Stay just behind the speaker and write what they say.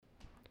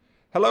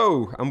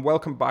Hello, and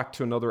welcome back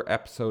to another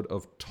episode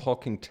of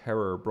Talking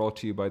Terror, brought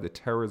to you by the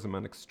Terrorism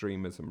and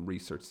Extremism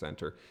Research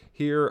Centre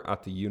here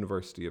at the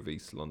University of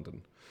East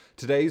London.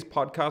 Today's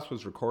podcast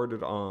was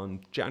recorded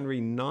on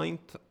January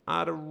 9th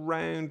at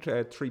around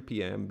 3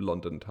 p.m.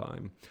 London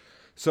time.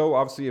 So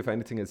obviously, if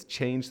anything has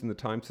changed in the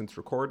time since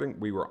recording,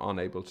 we were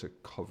unable to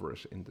cover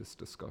it in this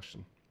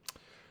discussion.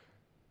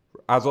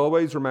 As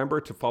always,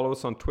 remember to follow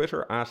us on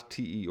Twitter at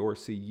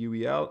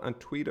TERCUEL and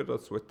tweet at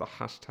us with the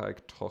hashtag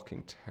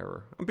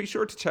TalkingTerror. And be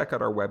sure to check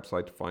out our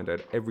website to find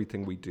out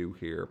everything we do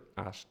here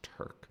at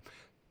Turk.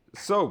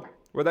 So,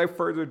 without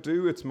further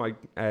ado, it's my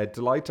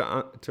delight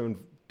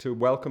to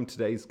welcome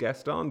today's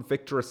guest on.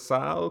 Victor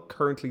Assal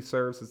currently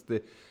serves as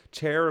the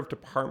Chair of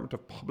Department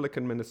of Public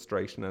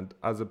Administration and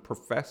as a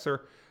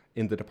professor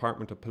in the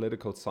Department of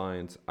Political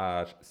Science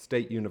at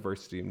State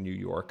University of New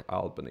York,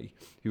 Albany.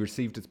 He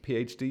received his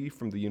PhD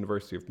from the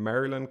University of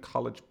Maryland,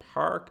 College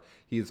Park.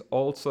 He is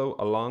also,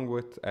 along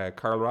with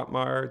Karl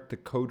Rattmeyer, the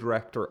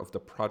co-director of the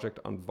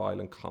Project on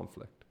Violent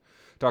Conflict.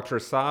 Dr.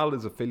 Assal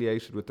is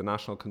affiliated with the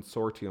National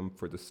Consortium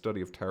for the Study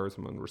of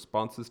Terrorism and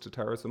Responses to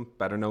Terrorism,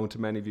 better known to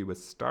many of you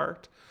as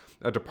START,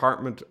 a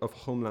Department of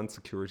Homeland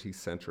Security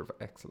Centre of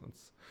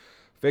Excellence.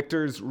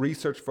 Victor's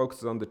research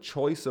focuses on the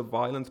choice of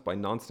violence by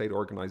non-state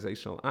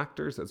organizational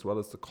actors, as well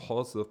as the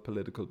causes of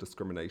political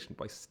discrimination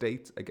by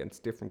states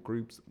against different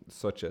groups,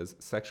 such as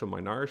sexual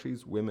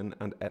minorities, women,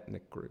 and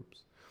ethnic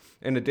groups.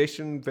 In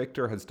addition,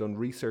 Victor has done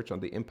research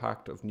on the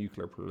impact of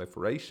nuclear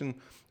proliferation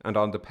and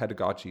on the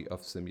pedagogy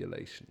of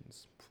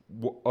simulations,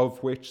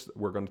 of which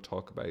we're going to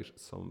talk about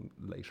some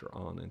later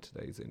on in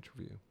today's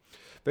interview.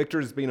 Victor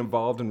has been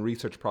involved in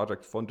research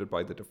projects funded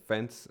by the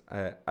Defence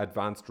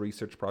Advanced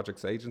Research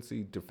Projects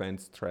Agency,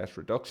 Defence Threat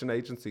Reduction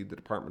Agency, the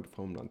Department of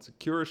Homeland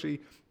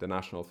Security, the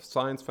National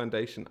Science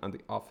Foundation, and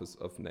the Office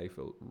of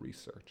Naval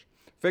Research.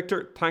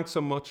 Victor, thanks so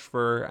much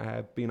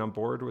for being on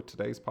board with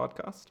today's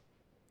podcast.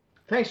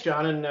 Thanks,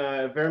 John,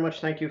 and very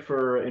much thank you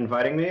for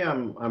inviting me.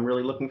 I'm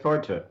really looking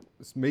forward to it.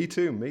 Me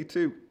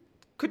too.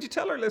 Could you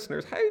tell our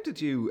listeners, how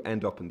did you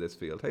end up in this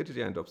field? How did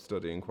you end up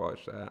studying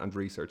and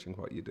researching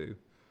what you do?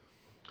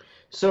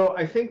 So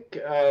I think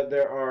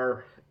there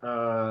are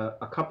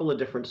a couple of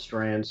different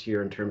strands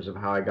here in terms of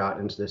how I got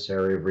into this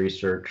area of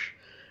research.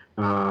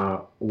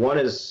 One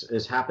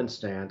is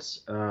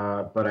happenstance,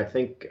 but I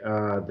think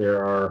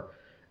there are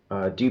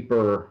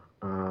deeper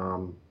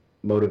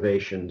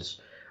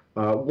motivations.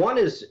 One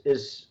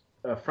is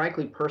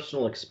frankly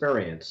personal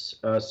experience.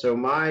 So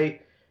my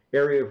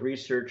area of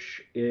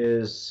research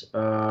is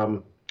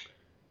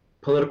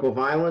political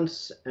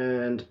violence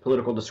and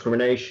political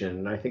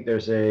discrimination. I think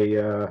there's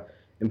a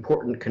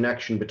important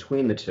connection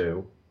between the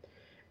two.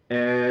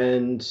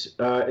 And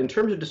in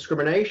terms of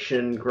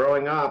discrimination,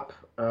 growing up,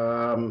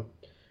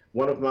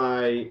 one of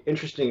my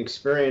interesting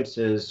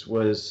experiences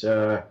was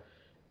I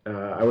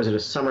was at a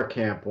summer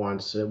camp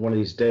once, one of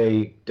these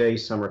day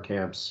summer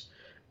camps,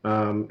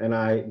 and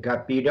I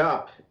got beat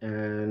up,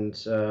 and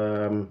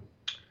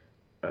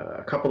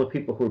a couple of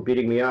people who were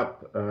beating me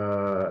up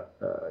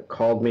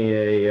called me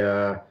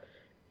a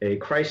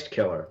Christ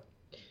killer.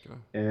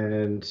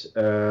 And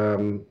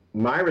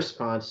my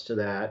response to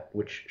that,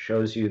 which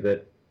shows you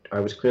that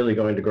I was clearly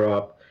going to grow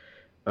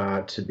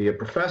up to be a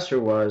professor,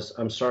 was,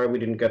 "I'm sorry we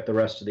didn't get the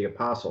rest of the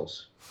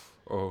apostles."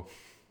 Oh.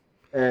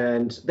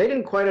 And they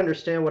didn't quite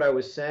understand what I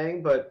was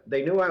saying, but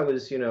they knew I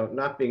was,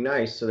 not being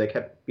nice, so they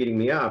kept beating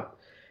me up.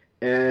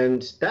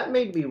 And that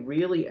made me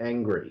really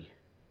angry.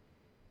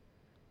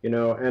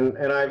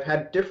 And I've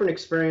had different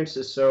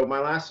experiences. So my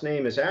last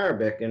name is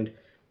Arabic, and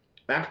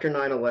after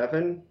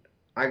 9/11,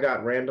 I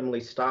got randomly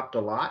stopped a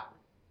lot.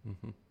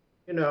 Mm-hmm.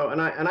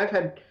 And I've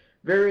had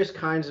various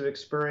kinds of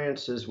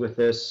experiences with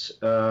this.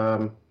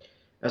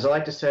 As I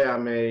like to say,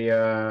 I'm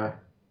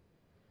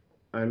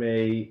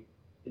a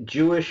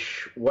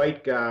Jewish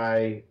white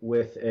guy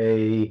with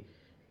a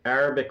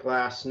Arabic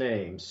last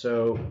name.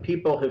 So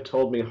people have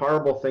told me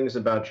horrible things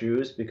about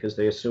Jews because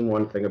they assume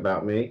one thing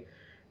about me.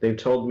 They've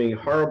told me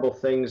horrible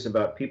things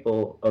about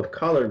people of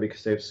color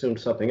because they've assumed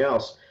something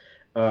else.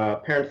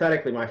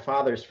 Parenthetically, my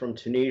father's from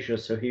Tunisia,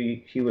 so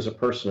he was a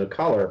person of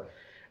color.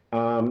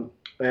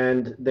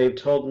 And they've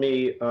told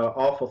me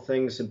awful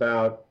things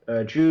about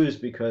Jews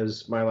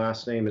because my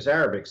last name is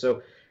Arabic.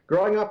 So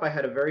growing up, I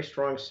had a very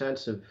strong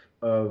sense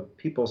of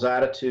people's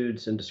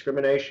attitudes and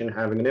discrimination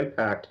having an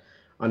impact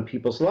on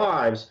people's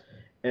lives.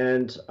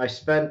 And I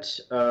spent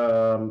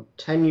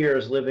 10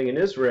 years living in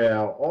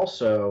Israel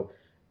also,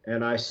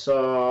 and I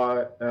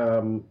saw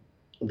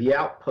the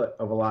output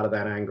of a lot of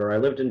that anger. I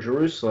lived in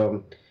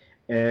Jerusalem,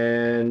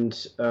 and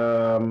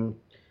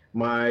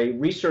my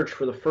research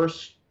for the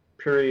first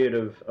period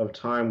of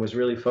time was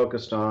really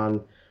focused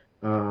on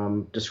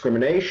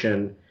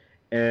discrimination.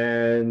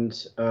 And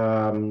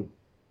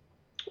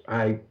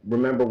I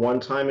remember one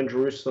time in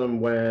Jerusalem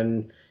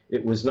when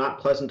it was not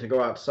pleasant to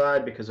go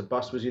outside because a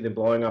bus was either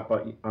blowing up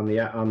on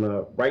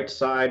the right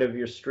side of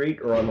your street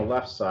or on the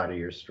left side of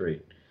your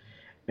street.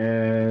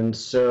 And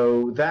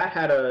so that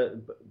had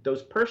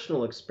those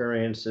personal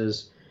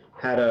experiences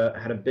had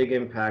a big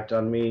impact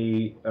on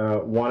me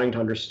wanting to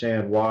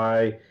understand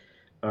why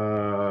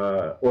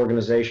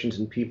organizations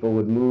and people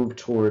would move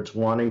towards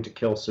wanting to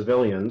kill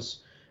civilians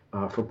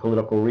for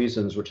political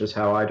reasons, which is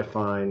how I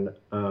define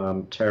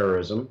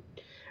terrorism.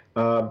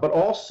 But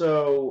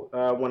also,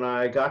 when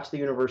I got to the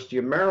University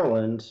of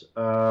Maryland,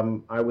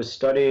 I was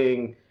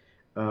studying,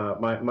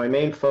 my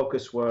main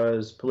focus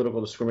was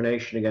political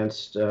discrimination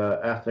against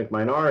ethnic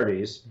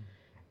minorities.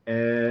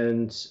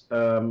 And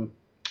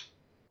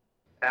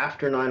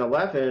after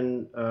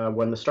 9/11,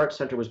 when the START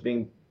Center was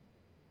being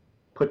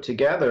put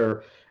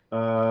together,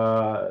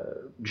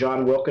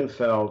 John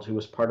Wilkenfeld, who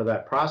was part of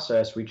that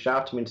process, reached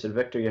out to me and said,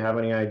 Victor, you have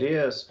any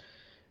ideas?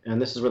 And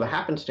this is where the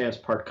happenstance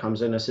part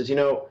comes in. I says,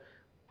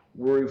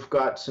 we've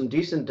got some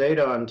decent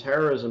data on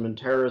terrorism and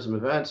terrorism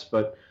events,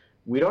 but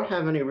we don't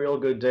have any real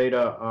good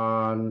data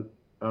on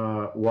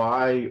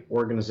why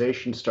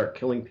organizations start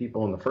killing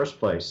people in the first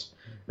place.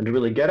 And to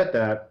really get at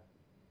that,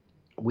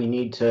 we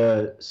need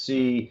to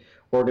see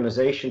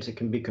organizations that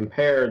can be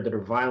compared that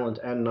are violent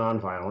and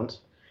nonviolent.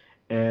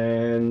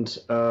 And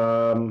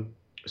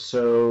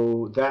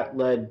so that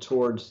led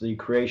towards the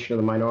creation of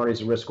the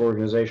Minorities at Risk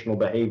Organizational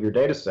Behavior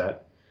Dataset.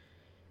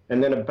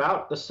 And then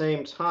about the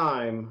same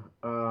time,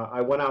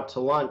 I went out to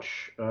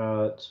lunch.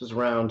 This was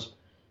around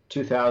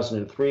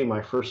 2003,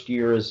 my first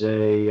year as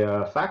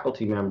a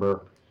faculty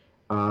member.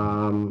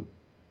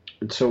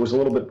 So it was a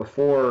little bit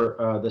before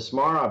this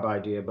MARAB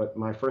idea, but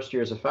my first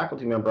year as a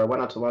faculty member, I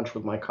went out to lunch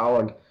with my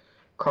colleague,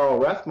 Carl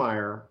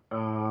Rethmeyer,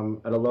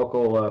 at a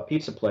local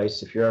pizza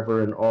place. If you're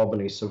ever in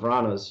Albany,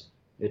 Savrana's,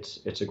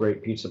 it's a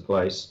great pizza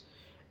place.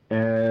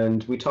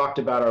 And we talked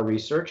about our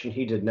research, and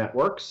he did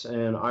networks,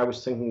 and I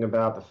was thinking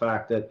about the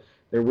fact that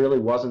there really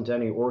wasn't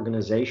any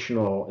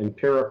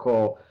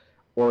empirical,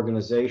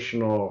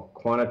 organizational,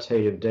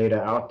 quantitative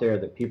data out there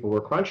that people were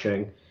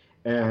crunching.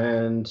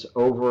 And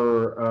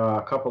over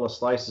a couple of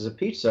slices of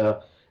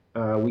pizza,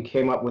 we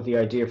came up with the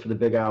idea for the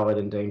Big Allied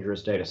and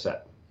Dangerous data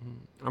set.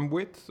 And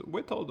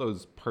with all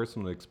those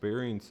personal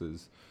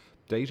experiences,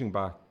 dating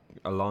back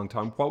a long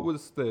time, what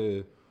was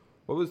the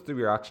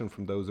reaction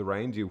from those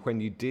around you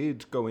when you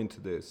did go into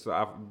this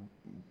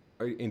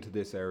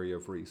area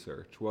of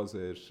research? Was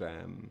it?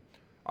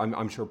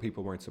 I'm sure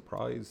people weren't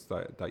surprised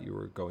that you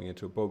were going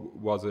into it, but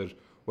was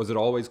it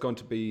always going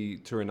to be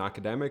through an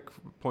academic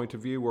point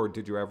of view, or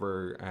did you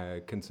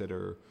ever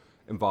consider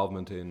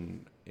involvement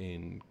in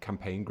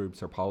campaign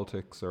groups or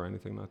politics or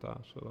anything like that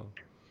at all?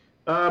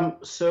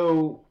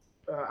 So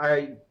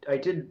I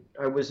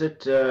was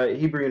at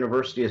Hebrew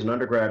University as an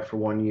undergrad for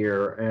 1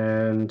 year,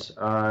 and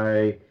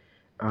I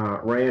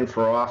ran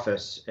for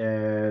office.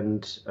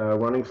 And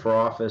running for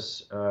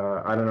office,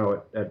 I don't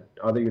know at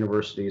other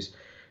universities,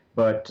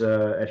 but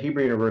at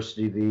Hebrew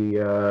University,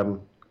 the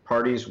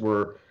parties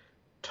were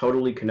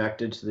totally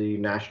connected to the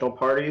national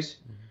parties.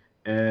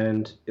 Mm-hmm.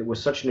 And it was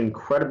such an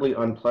incredibly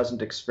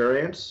unpleasant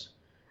experience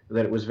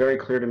that it was very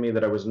clear to me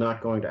that I was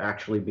not going to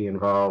actually be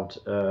involved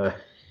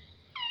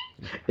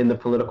in the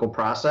political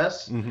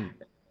process, mm-hmm.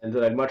 and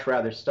that I'd much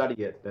rather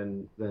study it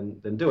than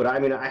do it. I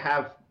mean, I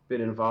have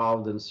been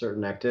involved in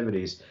certain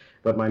activities,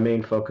 but my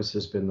main focus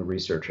has been the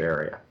research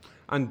area.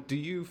 And do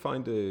you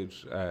find it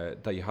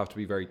that you have to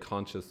be very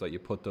conscious that you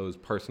put those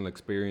personal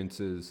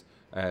experiences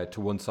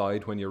to one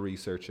side when you're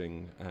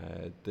researching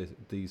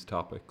these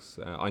topics?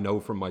 I know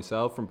from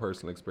myself, from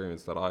personal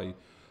experience, that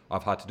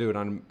I've had to do it,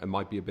 and it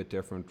might be a bit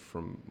different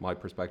from my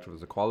perspective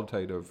as a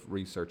qualitative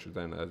researcher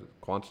than a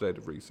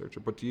quantitative researcher.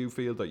 But do you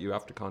feel that you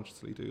have to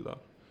consciously do that?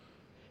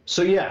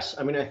 So yes,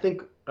 I mean, I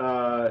think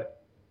there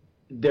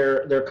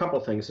are a couple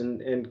of things,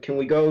 and can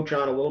we go,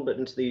 John, a little bit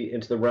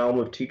into the realm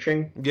of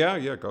teaching? Yeah,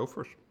 go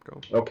for it. Go.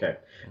 Okay.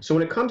 So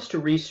when it comes to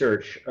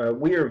research,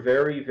 we are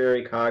very,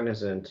 very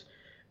cognizant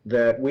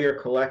that we are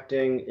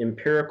collecting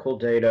empirical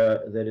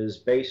data that is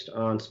based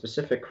on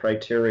specific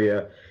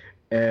criteria,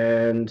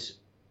 and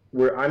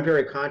I'm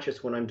very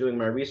conscious when I'm doing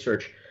my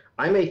research.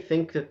 I may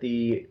think that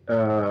the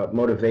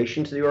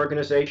motivations of the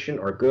organization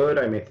are good.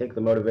 I may think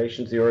the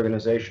motivations of the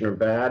organization are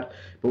bad.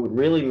 But what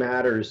really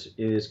matters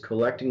is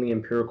collecting the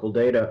empirical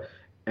data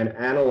and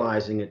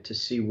analyzing it to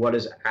see what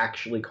is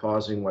actually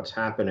causing what's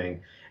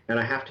happening. And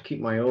I have to keep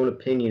my own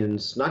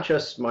opinions, not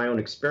just my own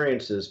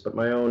experiences, but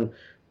my own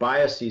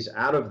biases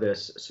out of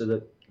this so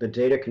that the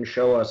data can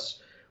show us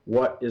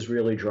what is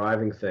really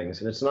driving things.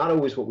 And it's not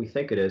always what we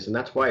think it is. And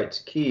that's why it's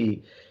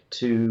key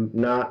to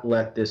not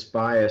let this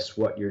bias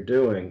what you're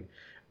doing.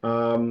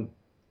 The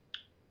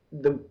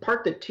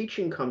part that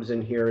teaching comes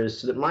in here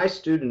is that my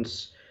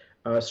students,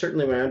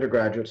 certainly my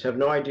undergraduates, have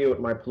no idea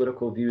what my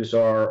political views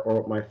are or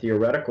what my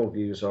theoretical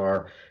views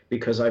are,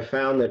 because I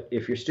found that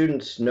if your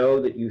students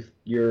know that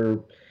you're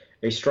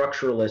a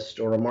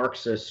structuralist or a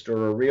Marxist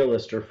or a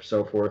realist or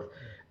so forth,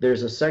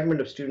 there's a segment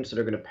of students that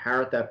are going to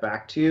parrot that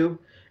back to you.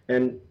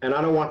 And I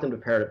don't want them to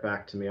parrot it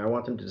back to me. I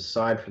want them to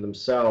decide for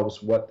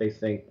themselves what they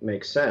think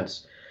makes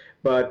sense.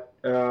 But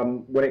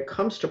when it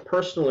comes to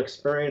personal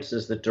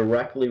experiences that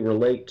directly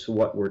relate to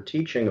what we're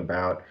teaching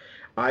about,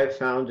 I've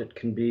found it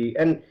can be,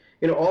 and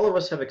all of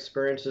us have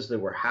experiences that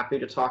we're happy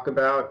to talk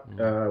about.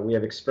 We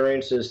have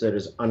experiences that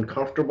is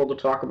uncomfortable to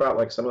talk about,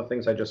 like some of the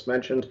things I just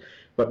mentioned,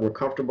 but we're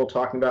comfortable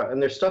talking about. And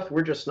there's stuff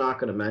we're just not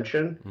going to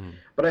mention.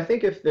 But I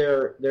think if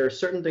there are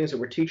certain things that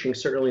we're teaching,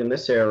 certainly in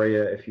this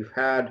area, if you've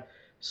had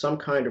some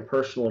kind of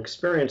personal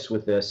experience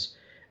with this,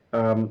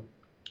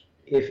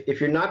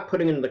 if you're not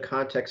putting it in the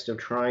context of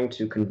trying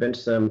to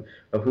convince them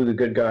of who the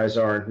good guys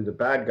are and who the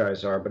bad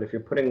guys are, but if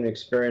you're putting in the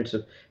experience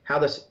of how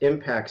this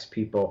impacts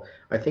people,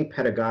 I think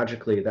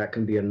pedagogically that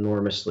can be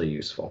enormously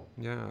useful.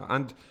 Yeah,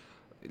 and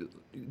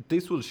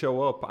this will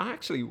show up.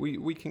 Actually,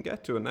 we can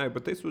get to it now,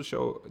 but this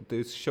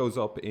shows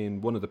up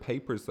in one of the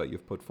papers that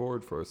you've put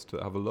forward for us to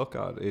have a look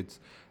at. It's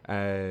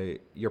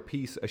your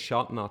piece, A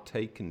Shot Not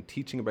Taken,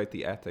 teaching about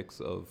the ethics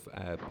of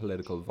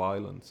political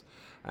violence.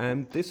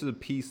 This is a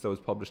piece that was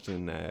published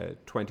in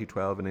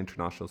 2012 in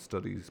International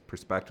Studies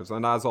Perspectives.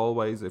 And as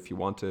always, if you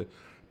want to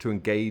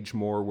engage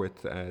more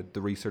with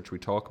the research we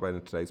talk about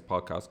in today's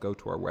podcast, go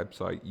to our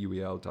website,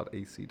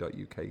 uel.ac.uk/TERC.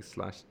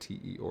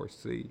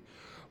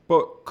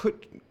 But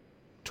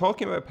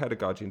talking about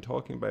pedagogy and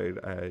talking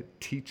about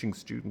teaching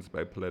students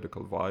about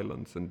political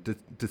violence and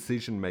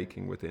decision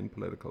making within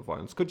political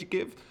violence, could you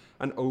give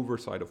an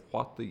oversight of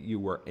what you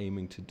were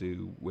aiming to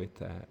do with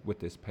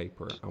this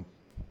paper and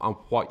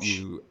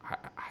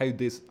how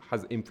this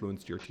has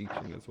influenced your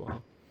teaching as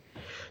well?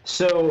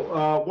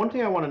 So one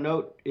thing I want to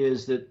note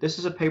is that this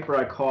is a paper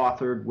I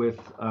co-authored with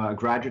a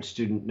graduate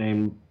student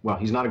named, well,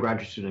 he's not a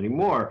graduate student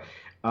anymore,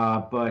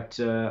 but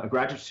a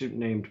graduate student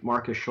named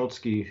Marcus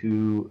Schultzke,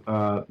 who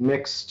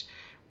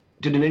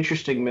did an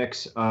interesting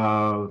mix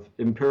of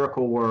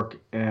empirical work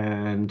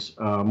and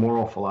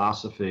moral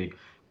philosophy,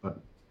 but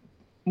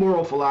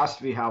moral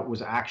philosophy, how it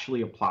was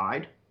actually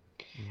applied.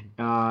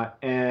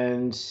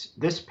 And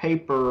this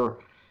paper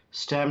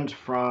stemmed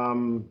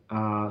from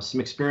some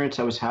experience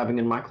I was having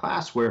in my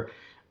class where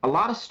a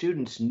lot of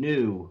students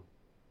knew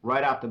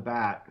right out the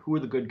bat who are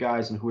the good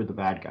guys and who are the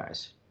bad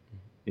guys.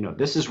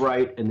 This is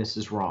right and this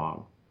is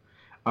wrong.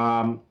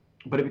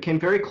 But it became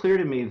very clear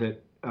to me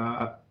that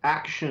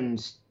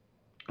actions,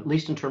 at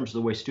least in terms of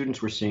the way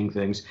students were seeing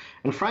things,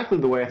 and frankly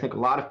the way I think a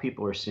lot of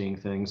people are seeing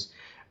things,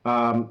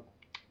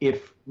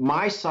 if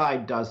my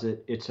side does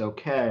it, it's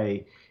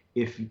okay.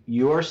 If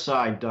your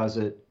side does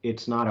it,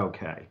 it's not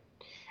okay.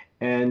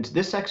 And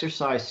this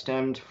exercise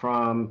stemmed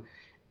from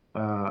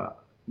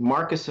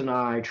Marcus and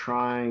I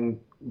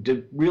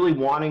really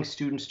wanting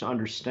students to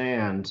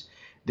understand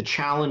the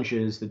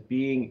challenges that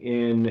being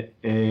in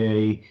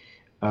a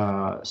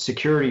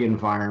security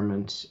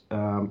environment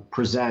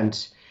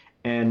present,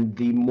 and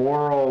the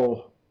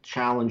moral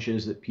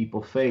challenges that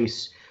people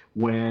face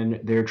when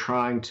they're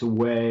trying to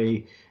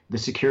weigh the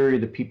security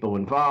of the people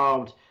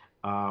involved,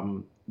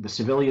 the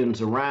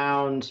civilians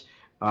around,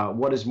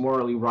 what is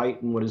morally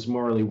right and what is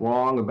morally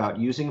wrong about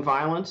using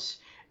violence.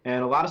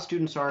 And a lot of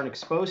students aren't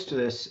exposed to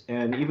this,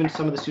 and even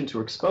some of the students who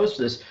are exposed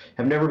to this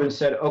have never been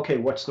said, okay,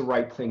 what's the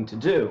right thing to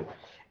do?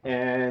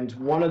 And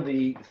one of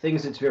the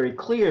things that's very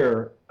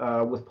clear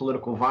with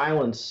political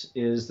violence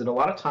is that a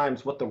lot of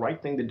times what the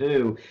right thing to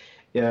do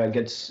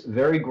gets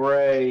very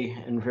gray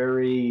and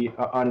very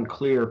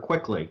unclear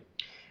quickly.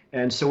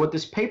 And so what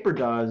this paper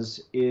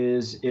does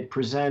is it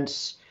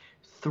presents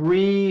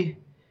three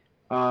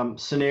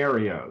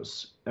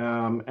scenarios,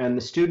 and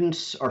the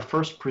students are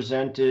first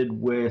presented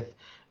with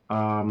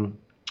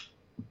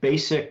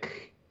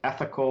basic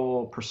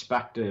ethical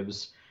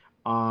perspectives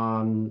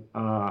on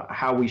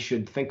how we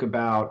should think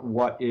about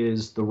what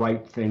is the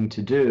right thing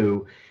to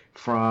do.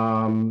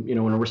 From, an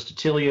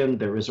Aristotelian,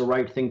 there is a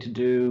right thing to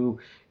do,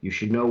 you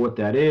should know what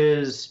that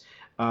is,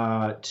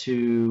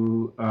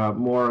 to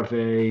more of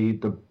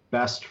the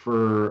best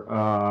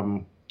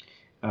for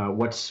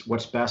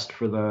what's best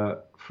for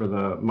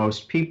the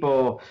most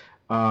people,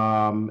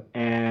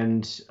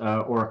 and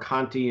or a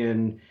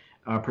Kantian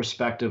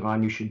perspective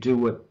on you should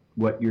do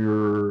what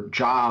your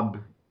job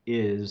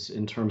is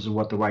in terms of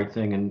what the right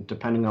thing, and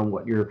depending on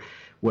what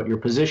your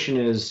position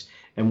is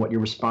and what your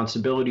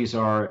responsibilities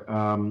are,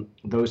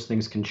 those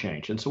things can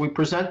change. And so we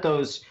present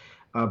those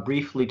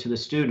briefly to the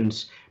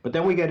students, but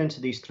then we get into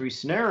these three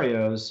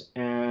scenarios,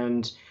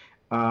 and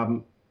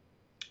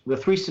the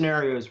three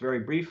scenarios, very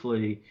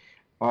briefly,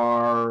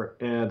 are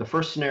the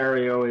first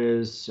scenario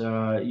is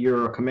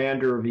you're a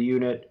commander of a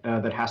unit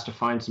that has to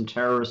find some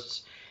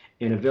terrorists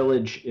in a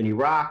village in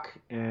Iraq,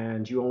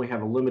 and you only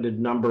have a limited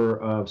number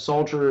of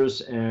soldiers,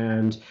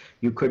 and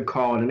you could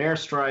call in an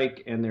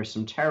airstrike, and there's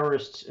some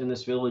terrorists in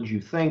this village. You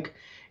think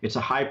it's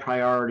a high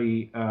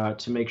priority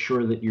to make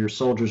sure that your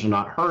soldiers are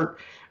not hurt,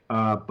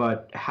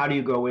 but how do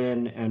you go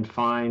in and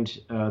find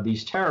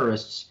these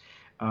terrorists?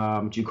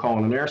 Do you call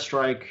in an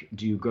airstrike?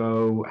 Do you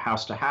go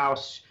house to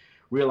house,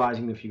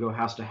 realizing that if you go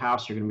house to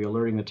house, you're going to be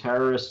alerting the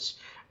terrorists?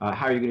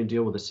 How are you going to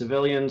deal with the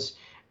civilians?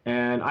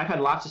 And I've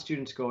had lots of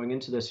students going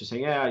into this who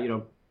say, yeah,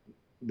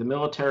 the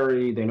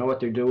military, they know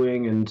what they're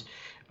doing, and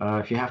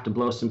if you have to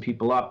blow some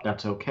people up,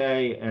 that's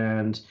okay.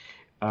 And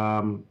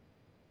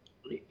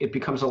it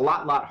becomes a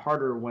lot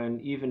harder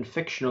when even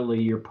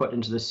fictionally you're put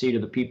into the seat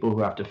of the people who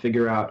have to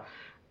figure out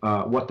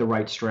what the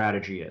right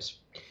strategy is.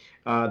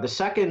 The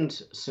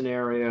second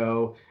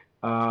scenario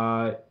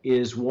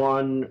is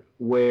one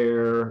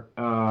where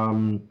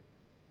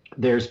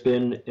there's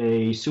been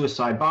a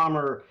suicide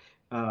bomber.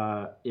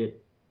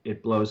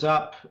 It blows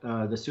up.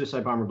 The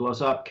suicide bomber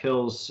blows up,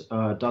 kills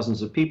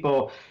dozens of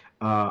people.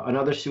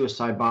 Another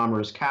suicide bomber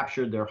is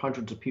captured. There are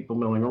hundreds of people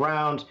milling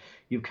around.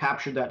 You've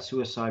captured that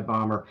suicide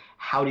bomber.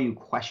 How do you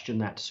question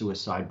that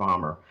suicide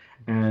bomber?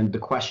 And the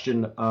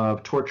question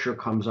of torture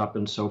comes up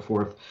and so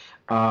forth.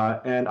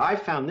 And I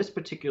found this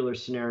particular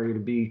scenario to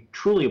be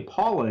truly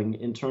appalling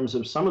in terms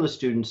of some of the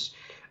students.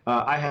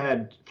 I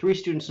had 3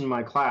 students in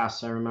my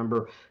class, I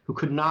remember, who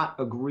could not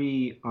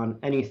agree on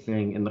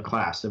anything in the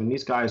class. I mean,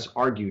 these guys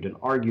argued and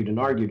argued and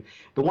argued.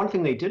 The one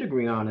thing they did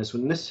agree on is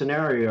in this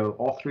scenario,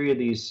 all 3 of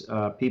these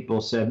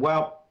people said,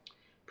 well,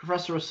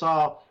 Professor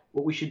Asal,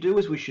 what we should do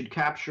is we should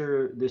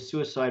capture the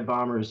suicide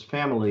bomber's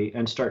family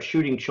and start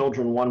shooting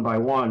children one by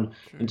one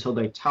until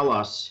they tell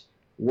us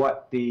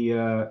what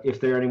if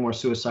there are any more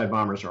suicide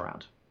bombers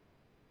around.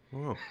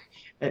 Oh.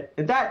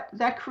 And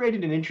that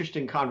created an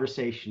interesting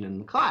conversation in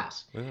the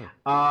class.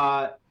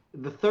 Yeah.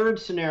 The third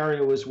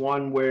scenario is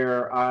one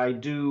where I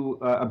do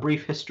a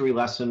brief history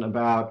lesson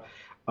about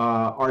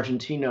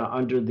Argentina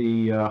under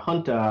the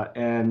junta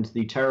and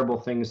the terrible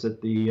things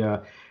that the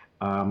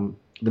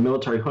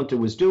military junta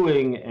was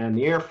doing, and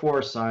the Air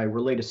Force. I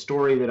relate a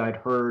story that I'd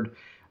heard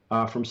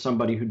from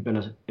somebody who'd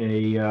been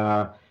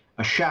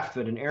a chef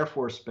at an Air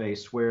Force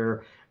base,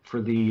 where for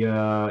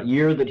the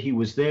year that he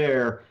was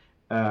there,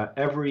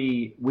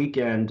 every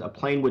weekend a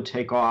plane would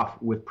take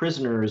off with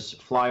prisoners,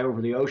 fly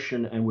over the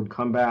ocean, and would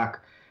come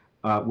back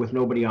with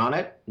nobody on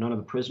it. None of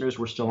the prisoners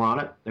were still on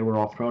it. They were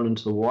all thrown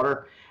into the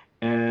water.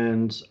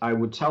 And I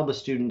would tell the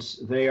students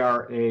they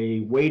are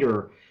a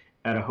waiter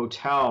at a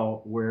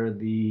hotel where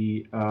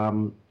the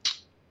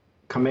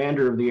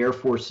commander of the Air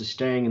Force is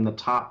staying in the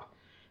top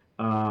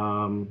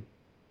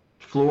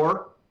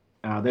floor.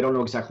 They don't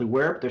know exactly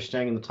where, but they're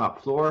staying in the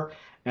top floor,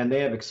 and they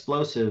have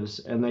explosives,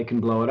 and they can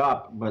blow it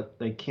up, but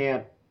they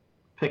can't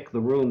pick the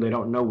room. They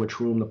don't know which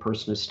room the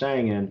person is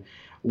staying in.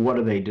 What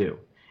do they do?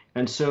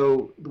 And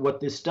so what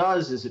this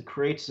does is it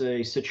creates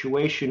a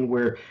situation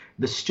where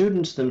the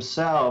students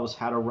themselves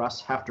have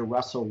to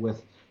wrestle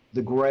with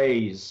the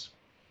grays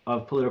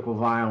of political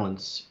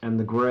violence and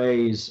the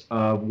grays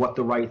of what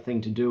the right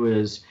thing to do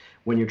is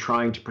when you're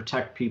trying to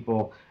protect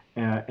people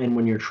and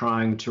when you're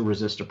trying to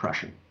resist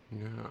oppression.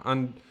 Yeah,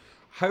 and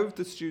how have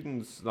the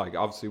students, like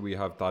obviously we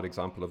have that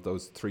example of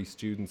those 3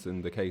 students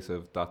in the case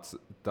of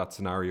that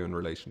scenario in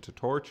relation to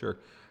torture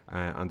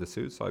and the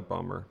suicide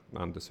bomber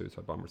and the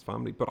suicide bomber's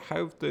family, but how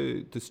have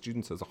the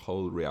students as a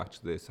whole react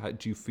to this? How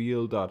do you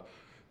feel that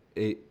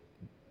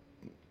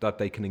that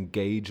they can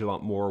engage a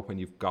lot more when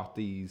you've got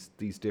these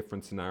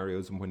different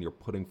scenarios and when you're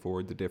putting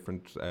forward the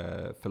different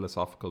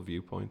philosophical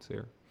viewpoints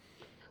here?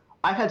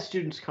 I've had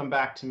students come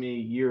back to me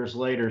years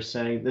later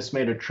saying this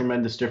made a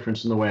tremendous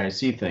difference in the way I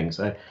see things.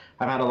 I've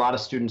had a lot of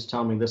students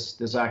tell me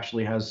this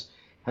actually has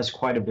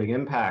quite a big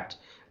impact.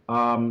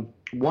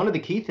 One of the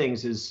key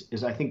things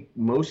is I think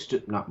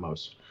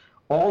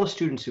all the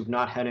students who've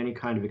not had any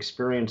kind of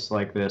experience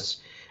like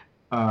this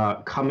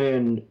come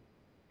in,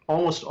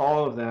 almost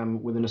all of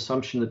them, with an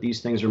assumption that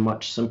these things are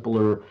much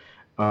simpler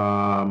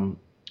than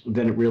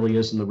it really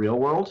is in the real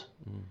world.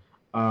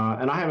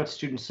 And I have had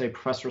students say,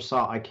 Professor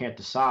Asal, I can't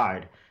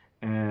decide.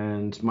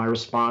 And my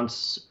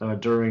response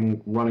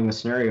during running the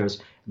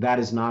scenarios, that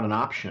is not an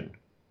option.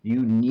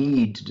 You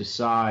need to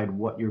decide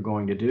what you're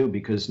going to do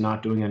because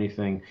not doing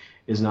anything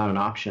is not an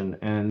option.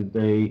 And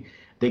they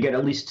get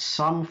at least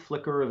some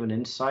flicker of an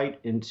insight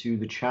into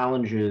the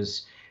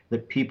challenges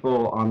that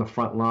people on the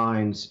front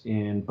lines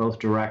in both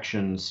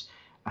directions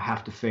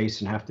have to face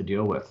and have to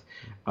deal with.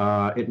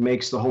 It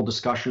makes the whole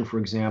discussion, for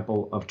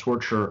example, of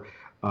torture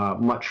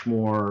much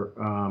more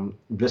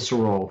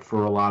visceral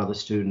for a lot of the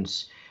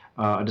students.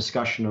 A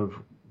discussion of,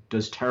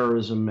 does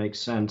terrorism make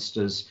sense?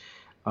 Does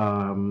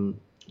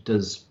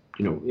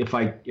if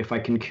I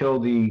can kill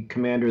the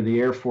commander of the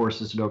Air Force,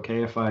 is it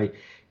okay if I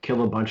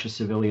kill a bunch of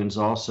civilians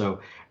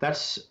also?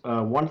 That's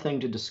one thing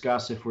to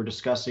discuss if we're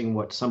discussing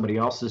what somebody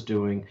else is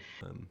doing.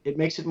 It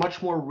makes it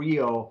much more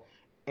real,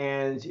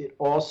 and it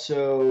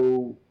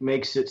also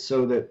makes it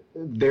so that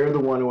they're the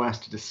one who has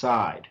to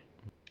decide.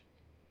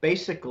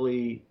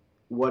 Basically,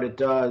 what it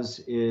does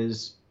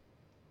is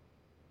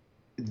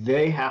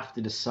they have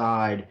to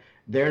decide.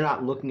 They're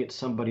not looking at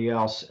somebody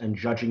else and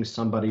judging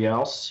somebody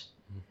else.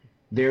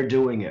 They're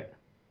doing it.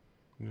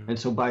 Yeah. And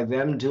so by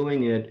them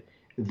doing it,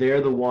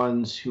 they're the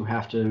ones who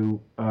have to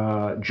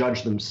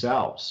judge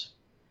themselves.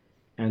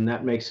 And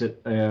that makes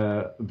it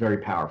very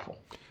powerful.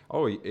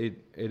 Oh, it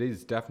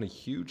is definitely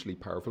hugely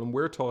powerful. And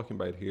we're talking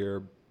about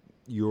here,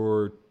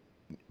 you're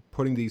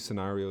putting these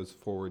scenarios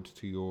forward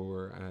to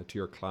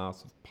your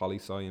class of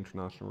poli-sci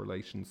international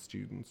relations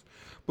students.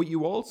 But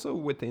you also,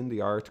 within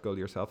the article,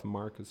 yourself and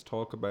Marcus,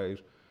 talk about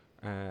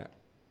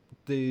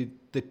the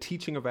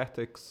teaching of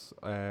ethics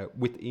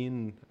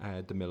within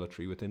the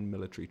military, within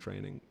military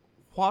training.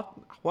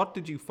 What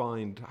did you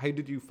find? How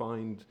did you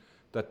find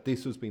that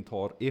this was being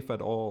taught, if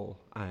at all,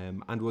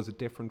 and was it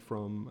different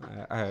from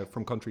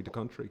country to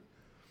country?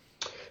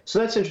 So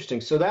that's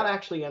interesting. So that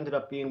actually ended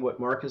up being what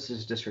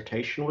Marcus's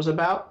dissertation was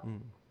about.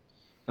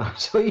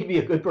 So he'd be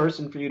a good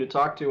person for you to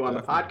talk to on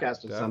the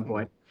podcast at some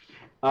point.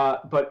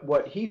 But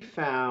what he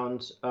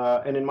found,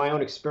 and in my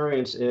own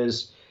experience,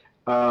 is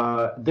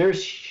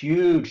there's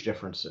huge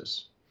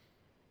differences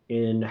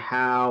in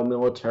how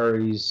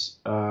militaries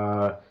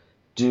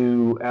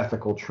do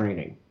ethical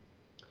training.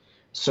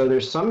 So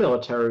there's some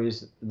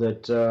militaries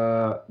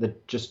that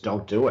just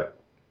don't do it,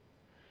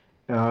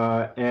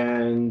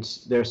 and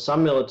there's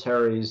some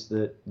militaries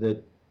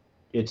that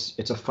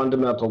it's a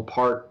fundamental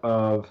part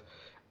of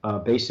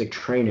basic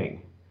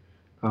training,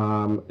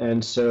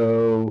 and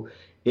so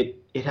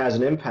it has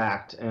an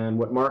impact. And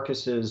what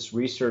Marcus's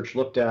research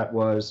looked at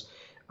was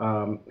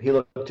he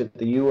looked at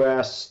the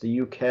U.S., the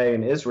U.K.,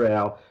 and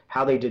Israel,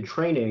 how they did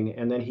training,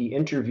 and then he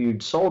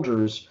interviewed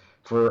soldiers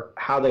for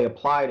how they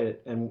applied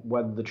it and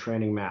whether the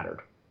training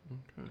mattered.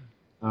 Okay.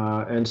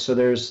 And so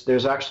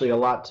there's actually a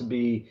lot to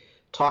be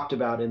talked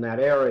about in that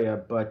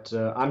area, but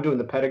I'm doing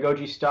the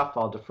pedagogy stuff.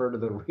 I'll defer to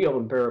the real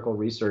empirical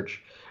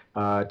research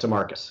to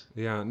Marcus.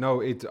 Yeah,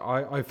 no,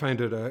 I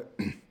find it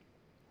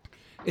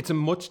it's a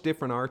much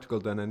different article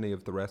than any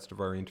of the rest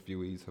of our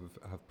interviewees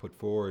have put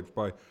forward.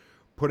 By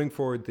putting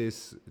forward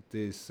this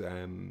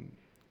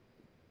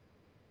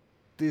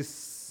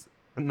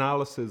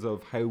analysis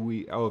of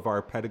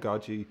our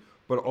pedagogy,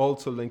 but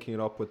also linking it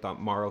up with that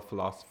moral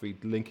philosophy,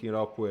 linking it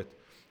up with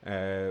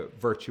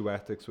virtue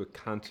ethics, with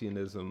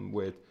Kantianism,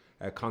 with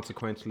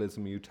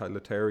consequentialism,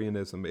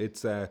 utilitarianism.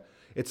 It's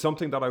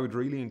something that I would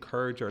really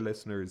encourage our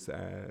listeners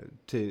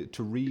to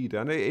read,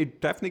 and it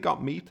definitely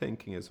got me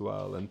thinking as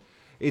well. And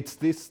it's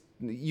this,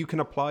 you can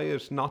apply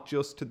it not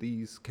just to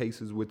these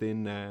cases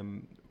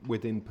within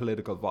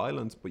political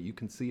violence, but you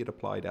can see it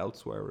applied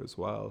elsewhere as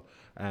well,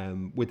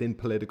 within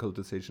political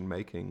decision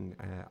making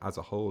as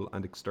a whole,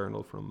 and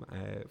external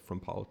from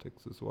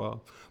politics as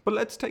well. But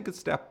let's take a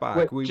step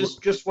back. Wait,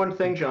 just one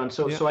thing, John.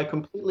 So I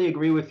completely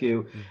agree with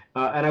you,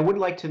 and I would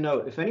like to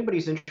note, if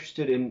anybody's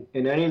interested in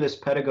any of this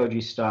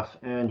pedagogy stuff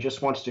and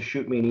just wants to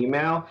shoot me an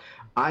email,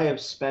 I have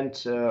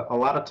spent a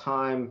lot of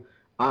time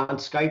on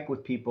Skype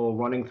with people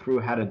running through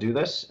how to do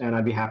this, and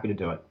I'd be happy to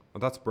do it. Oh,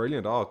 that's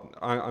brilliant.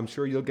 I'm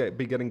sure you'll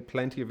be getting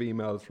plenty of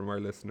emails from our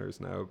listeners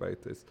now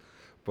about this.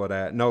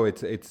 But no,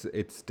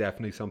 it's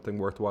definitely something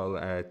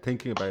worthwhile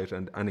thinking about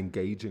and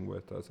engaging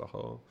with as a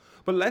whole.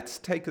 But let's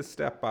take a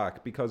step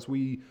back, because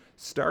we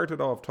started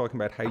off talking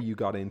about how you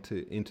got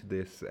into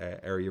this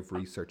area of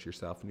research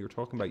yourself, and you were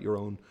talking about your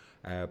own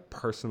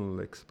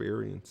personal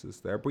experiences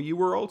there. But you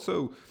were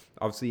also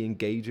obviously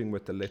engaging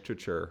with the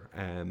literature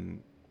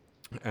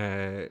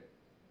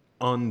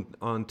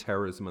on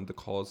terrorism and the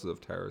causes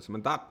of terrorism,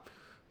 and that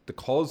the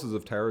causes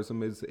of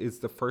terrorism is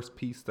the first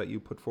piece that you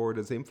put forward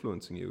as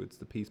influencing you. It's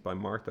the piece by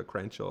Martha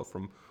Crenshaw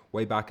from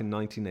way back in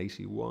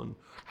 1981.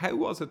 How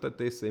was it that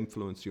this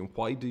influenced you, and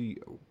why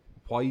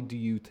do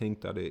you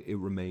think that it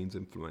remains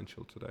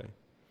influential today?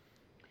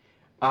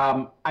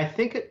 I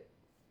think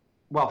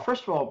well,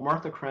 first of all,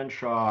 Martha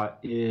Crenshaw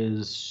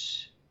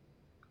is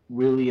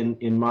really,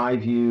 in my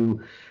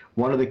view,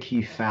 one of the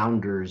key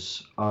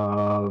founders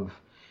of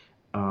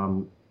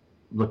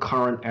the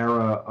current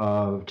era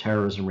of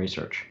terrorism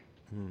research.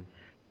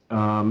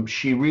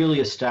 She really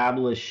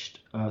established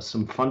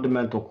some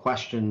fundamental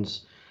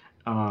questions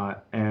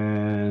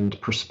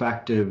and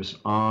perspectives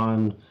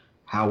on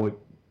how we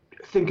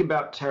think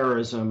about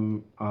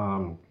terrorism,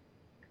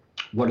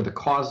 what are the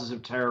causes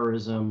of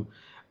terrorism,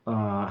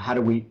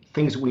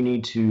 things we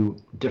need to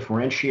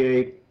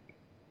differentiate.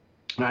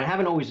 And I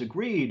haven't always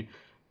agreed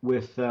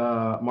with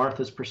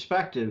Martha's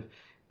perspective,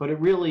 but it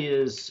really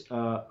is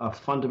a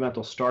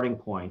fundamental starting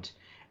point.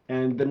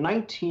 And the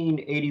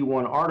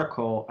 1981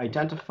 article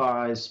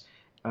identifies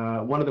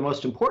one of the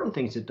most important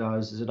things it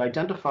does is it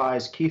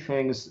identifies key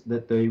things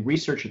that the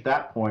research at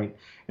that point,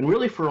 and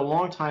really for a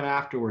long time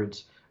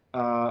afterwards,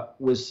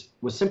 was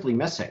simply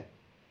missing.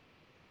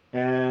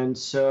 And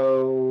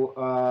so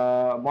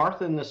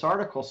Martha in this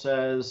article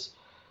says,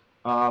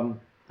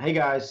 hey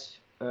guys,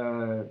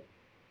 no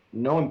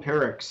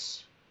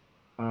empirics,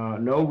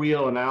 no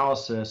real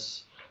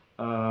analysis,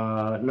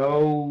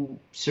 no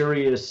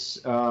serious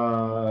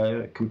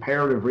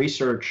comparative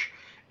research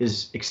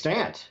is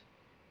extant.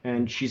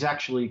 And she's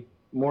actually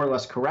more or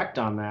less correct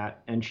on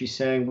that. And she's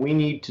saying we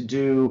need to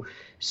do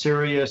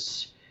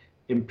serious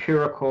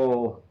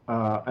empirical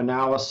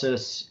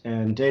analysis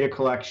and data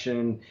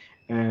collection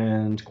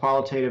and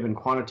qualitative and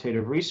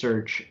quantitative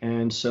research.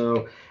 And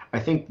so I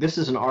think this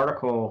is an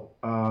article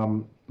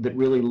that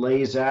really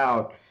lays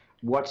out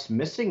what's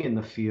missing in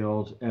the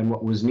field and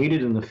what was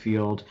needed in the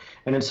field,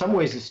 and in some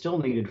ways is still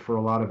needed for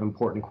a lot of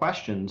important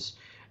questions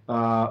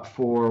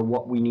for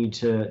what we need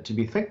to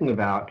be thinking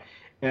about.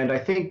 And I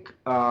think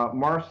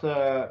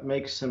Martha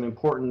makes some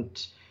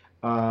important,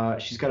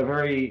 she's got a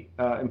very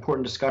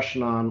important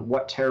discussion on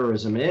what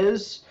terrorism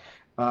is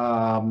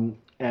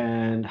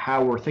and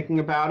how we're thinking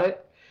about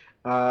it.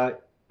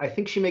 I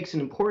think she makes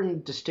an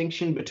important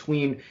distinction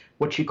between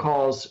what she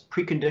calls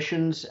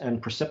preconditions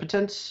and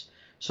precipitants.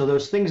 So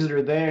those things that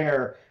are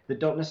there that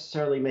don't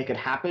necessarily make it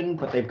happen,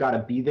 but they've got to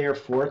be there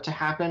for it to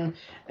happen.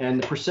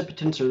 And the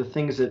precipitants are the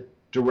things that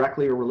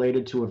directly are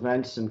related to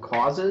events and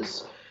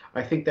causes.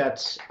 I think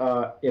that's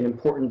an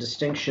important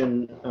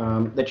distinction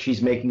that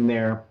she's making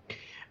there.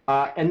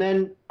 And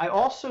then I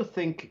also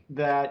think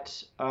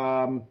that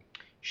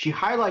she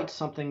highlights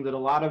something that a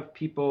lot of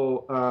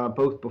people,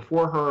 both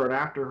before her and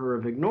after her,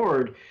 have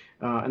ignored.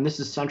 And this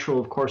is central,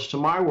 of course, to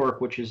my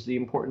work, which is the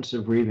importance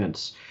of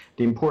grievance,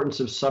 the importance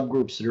of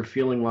subgroups that are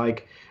feeling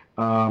like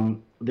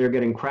they're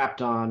getting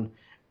crapped on,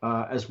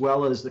 as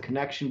well as the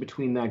connection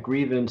between that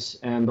grievance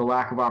and the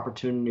lack of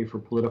opportunity for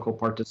political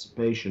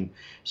participation.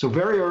 So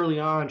very early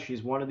on,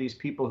 she's one of these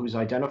people who's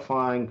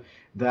identifying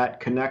that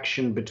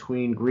connection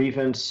between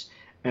grievance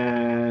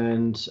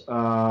and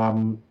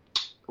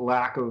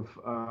lack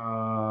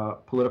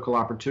of political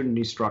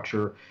opportunity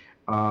structure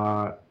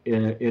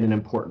in an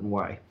important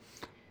way.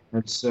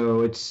 And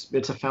so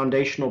it's a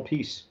foundational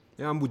piece.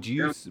 Yeah, and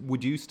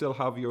would you still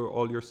have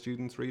all your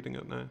students reading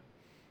it now?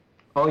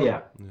 Oh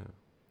yeah.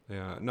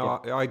 Yeah.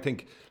 No, yeah. I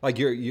think like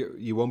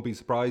you won't be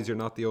surprised. You're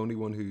not the only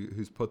one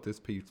who's put this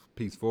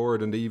piece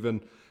forward, and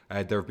even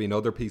there have been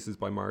other pieces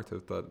by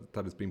Martha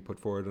that has been put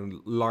forward, and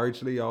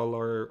largely all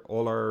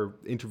our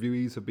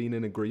interviewees have been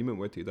in agreement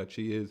with you that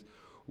she is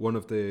one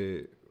of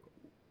the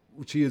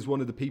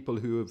people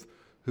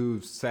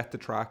who've set the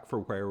track for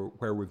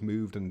where we've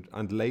moved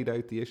and laid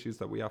out the issues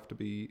that we have to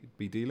be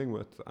dealing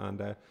with.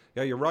 And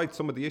yeah, you're right.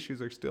 Some of the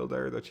issues are still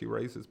there that she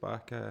raises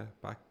back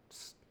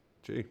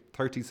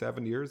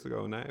 37 years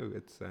ago now.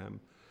 It's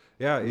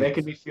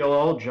making me feel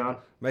old, John.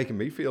 Making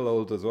me feel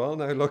old as well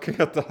now looking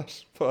at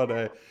that.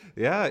 But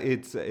yeah,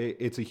 it's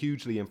a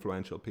hugely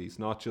influential piece,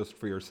 not just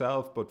for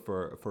yourself but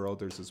for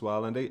others as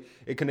well, and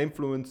it can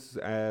influence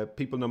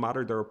people no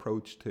matter their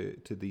approach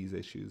to these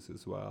issues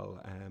as well.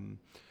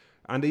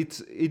 And you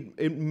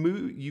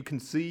can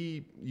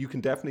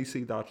definitely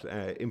see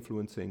that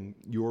influencing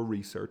your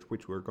research,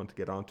 which we're going to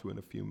get onto in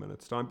a few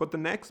minutes' time. But the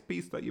next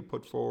piece that you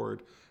put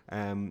forward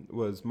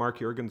was Mark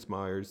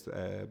Juergensmeyer's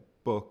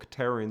book,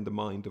 Terror in the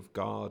Mind of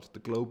God, The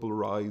Global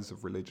Rise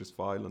of Religious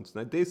Violence.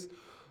 Now, this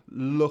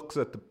looks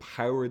at the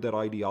power that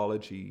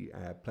ideology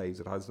plays.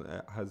 It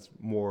has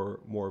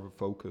more of a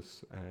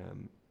focus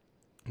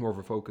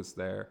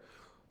there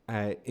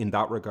in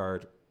that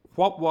regard.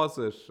 What was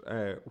it?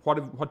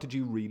 What did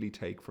you really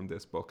take from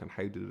this book, and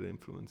how did it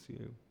influence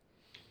you?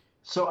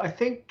 So I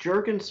think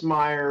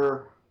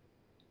Juergensmeyer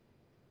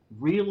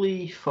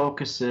really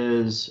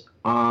focuses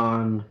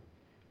on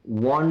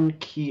one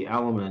key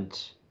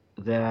element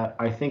that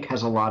I think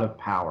has a lot of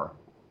power,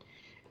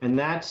 and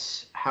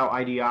that's how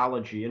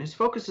ideology, and his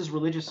focus is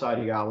religious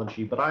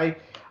ideology, but I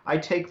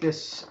take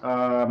this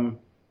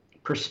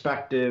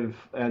perspective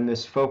and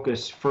this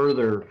focus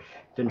further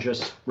than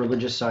just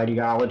religious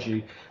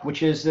ideology,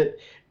 which is that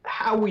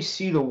how we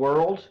see the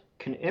world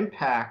can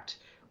impact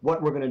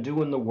what we're going to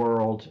do in the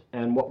world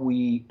and what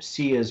we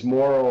see as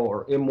moral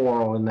or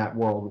immoral in that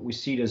world, what we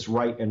see as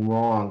right and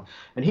wrong.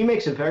 And he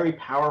makes a very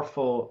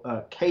powerful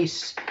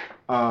case,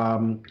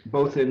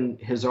 both in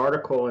his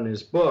article and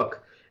his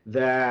book,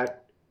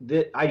 that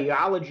the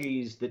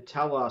ideologies that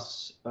tell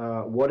us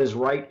what is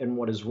right and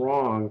what is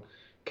wrong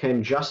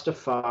can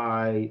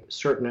justify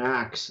certain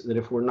acts that,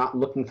 if we're not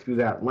looking through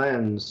that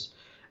lens,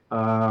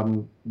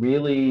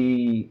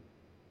 really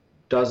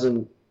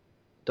doesn't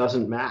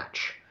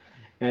match.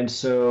 And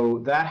so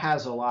that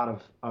has a lot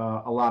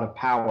of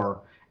power,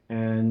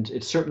 and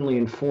it certainly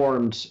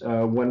informed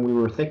when we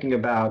were thinking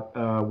about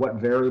what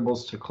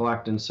variables to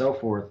collect and so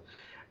forth.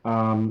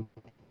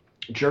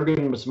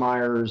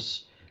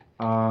 Juergensmeyer's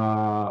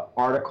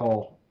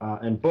article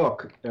and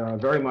book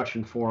very much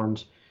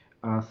informed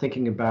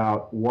thinking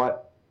about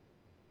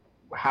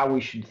how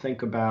we should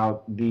think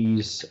about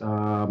these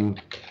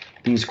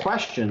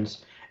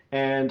questions.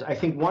 And I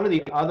think one of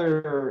the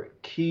other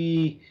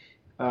key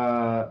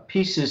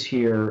pieces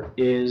here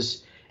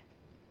is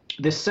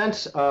this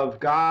sense of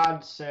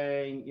God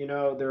saying,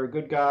 there are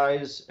good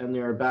guys and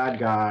there are bad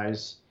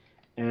guys,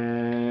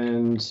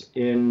 and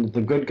in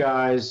the good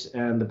guys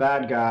and the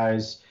bad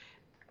guys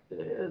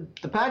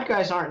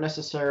aren't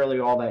necessarily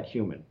all that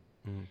human.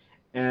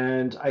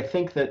 And I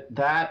think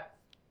that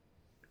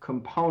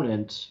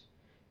component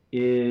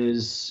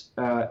is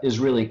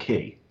really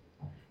key.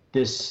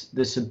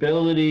 This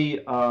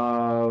ability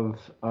of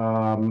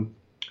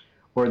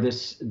or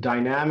this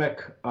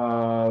dynamic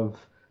of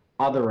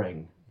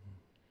othering,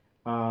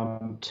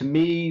 to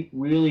me,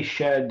 really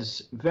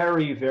sheds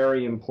very,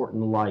 very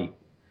important light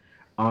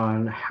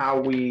on how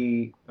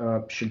we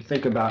should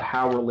think about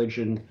how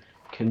religion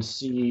can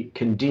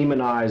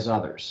demonize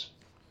others.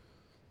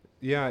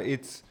 Yeah,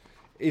 it's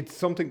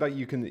something that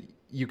you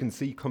can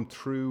see come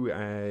through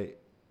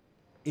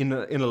in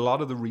a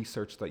lot of the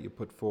research that you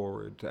put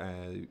forward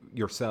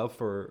yourself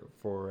for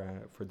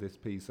this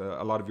piece,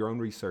 a lot of your own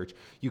research,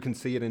 you can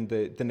see it in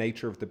the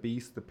nature of the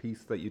beast, the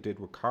piece that you did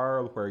with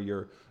Carl, where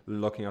you're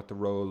looking at the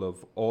role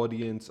of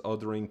audience,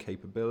 othering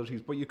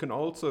capabilities, but you can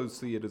also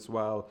see it as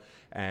well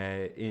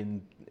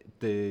in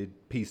the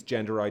piece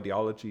Gender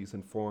Ideologies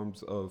and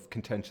Forms of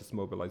Contentious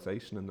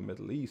Mobilization in the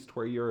Middle East,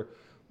 where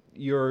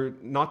you're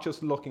not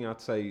just looking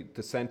at, say,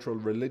 the central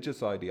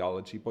religious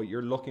ideology, but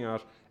you're looking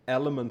at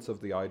elements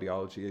of the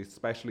ideology,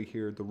 especially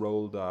here the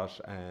role the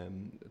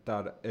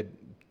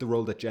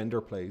role that gender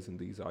plays in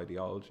these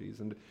ideologies,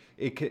 and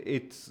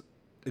it's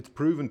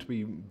proven to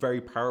be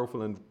very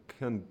powerful and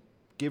can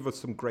give us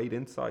some great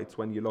insights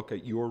when you look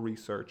at your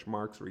research,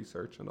 Mark's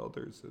research, and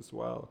others as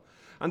well.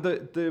 And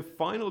the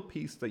final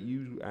piece that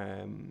you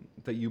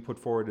put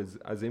forward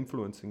as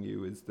influencing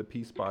you is the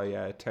piece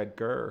by Ted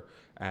Gurr,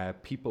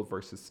 People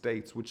versus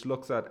States, which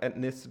looks at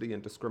ethnicity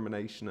and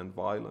discrimination and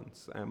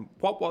violence.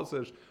 What was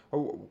it,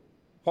 or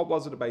what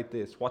was it about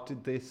this? What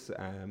did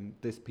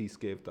this piece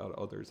give that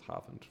others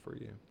haven't for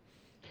you?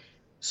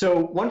 So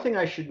one thing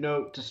I should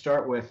note to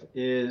start with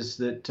is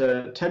that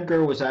Ted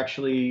Gurr was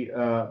actually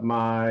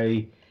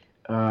my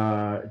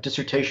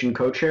dissertation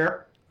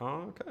co-chair.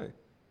 Oh, okay.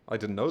 I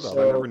didn't know that.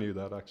 So, I never knew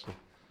that, actually.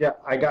 Yeah,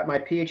 I got my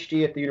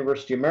PhD at the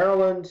University of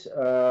Maryland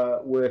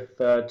with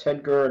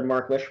Ted Gurr and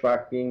Mark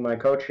Lischbach being my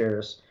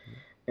co-chairs.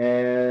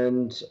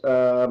 And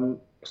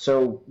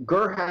so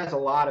Gurr has a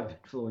lot of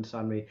influence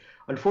on me.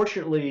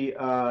 Unfortunately,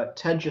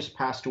 Ted just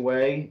passed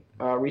away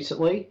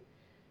recently.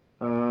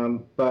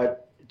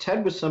 But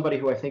Ted was somebody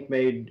who I think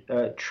made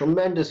a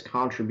tremendous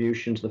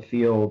contribution to the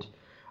field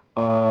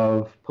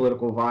of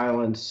political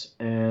violence.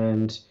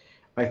 And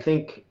I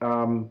think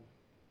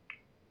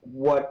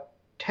what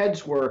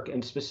Ted's work,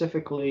 and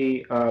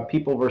specifically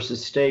People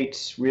versus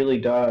States, really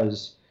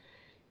does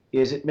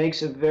is it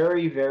makes a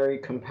very, very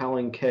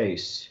compelling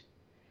case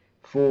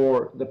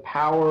for the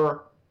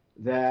power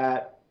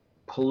that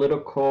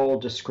political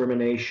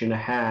discrimination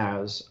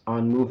has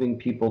on moving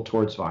people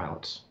towards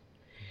violence.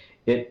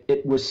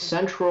 It was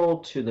central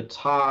to the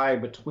tie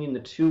between the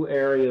two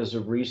areas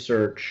of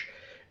research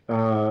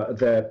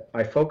that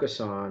I focus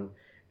on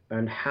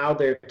and how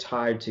they're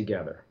tied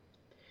together.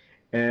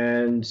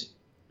 And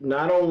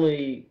not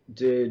only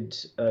did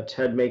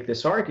Ted make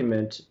this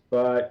argument,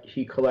 but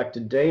he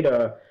collected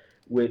data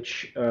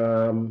which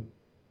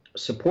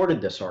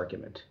supported this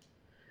argument.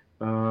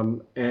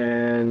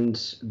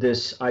 And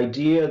this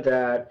idea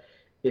that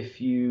if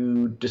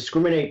you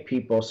discriminate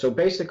people, so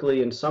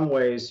basically in some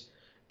ways,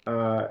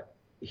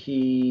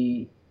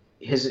 his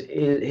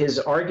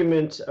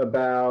argument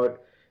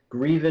about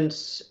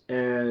grievance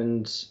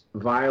and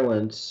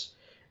violence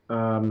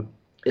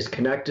is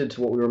connected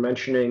to what we were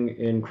mentioning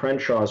in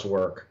Crenshaw's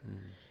work,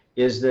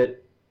 is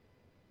that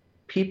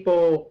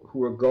people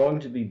who are going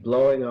to be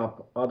blowing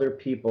up other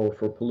people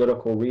for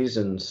political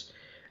reasons,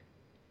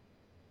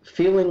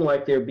 feeling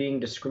like they're being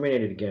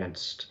discriminated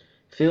against,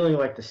 feeling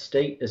like the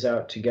state is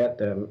out to get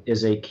them,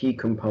 is a key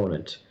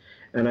component.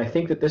 And I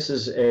think that this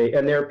is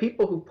and there are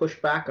people who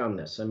push back on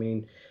this. I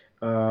mean,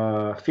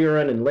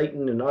 Fearon and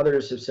Leighton and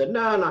others have said,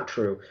 no, not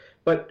true.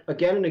 But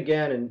again and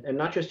again, and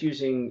not just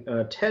using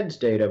Ted's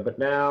data, but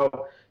now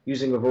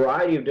using a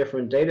variety of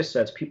different data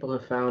sets, people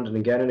have found, and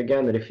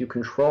again, that if you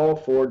control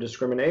for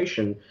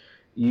discrimination,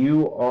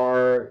 you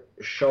are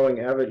showing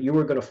evidence, you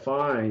are going to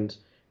find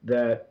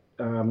that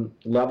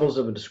levels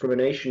of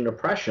discrimination and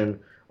oppression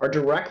are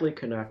directly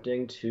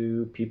connecting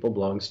to people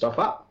blowing stuff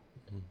up.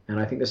 And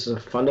I think this is a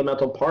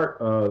fundamental part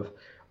of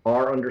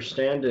our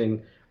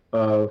understanding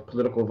of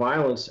political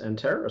violence and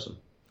terrorism.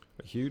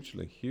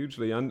 Hugely.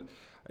 And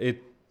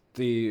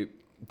the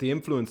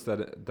influence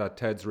that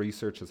Ted's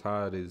research has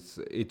had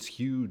it's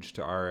huge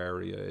to our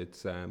area.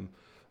 It's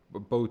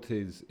both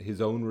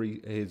his own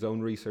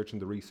research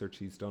and the research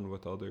he's done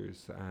with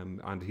others,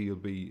 and he'll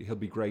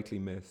be greatly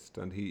missed.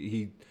 And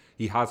he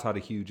has had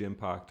a huge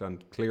impact,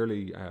 and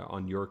clearly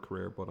on your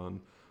career, but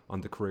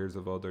on the careers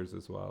of others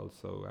as well.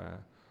 So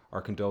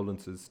our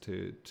condolences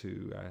to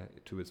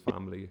his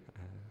family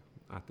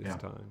at this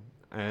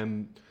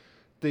time.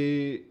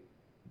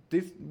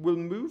 We'll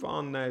move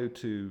on now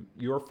to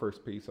your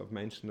first piece. I've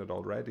mentioned it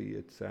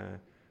already.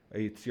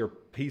 It's your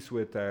piece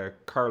with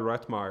Karl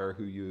Reitmeier,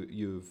 who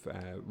you've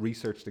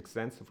researched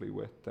extensively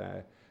with.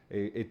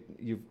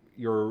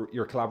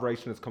 Your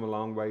collaboration has come a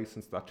long way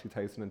since that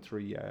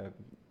 2003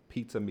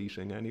 pizza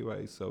meeting,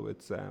 anyway. So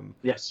it's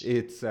yes,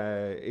 it's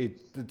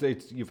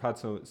you've had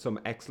some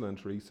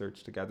excellent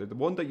research together. The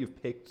one that you've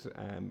picked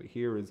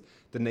here is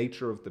the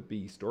nature of the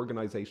beast,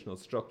 organizational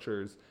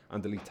structures,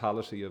 and the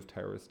lethality of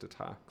terrorist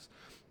attacks.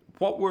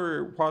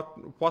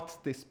 What's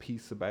this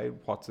piece about?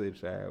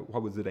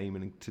 What was it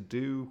aiming to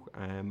do,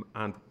 and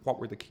what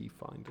were the key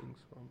findings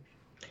from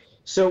it?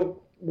 So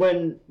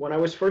when I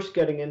was first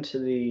getting into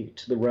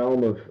the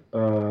realm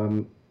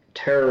of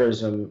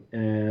terrorism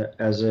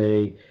as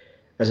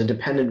a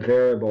dependent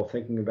variable,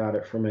 thinking about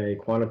it from a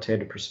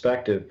quantitative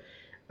perspective,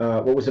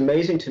 what was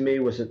amazing to me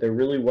was that there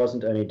really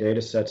wasn't any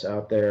data sets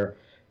out there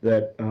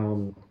that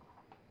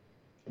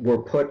were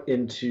put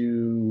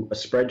into a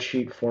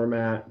spreadsheet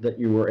format that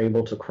you were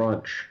able to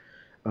crunch.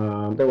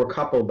 There were a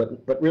couple,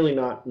 but really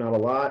not a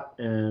lot,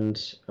 and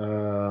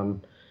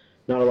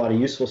not a lot of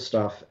useful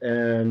stuff.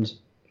 And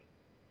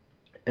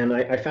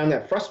I found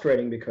that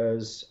frustrating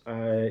because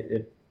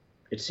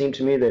it seemed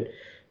to me that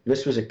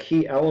this was a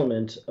key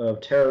element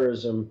of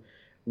terrorism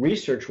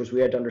research, was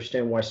we had to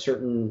understand why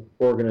certain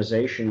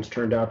organizations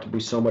turned out to be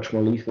so much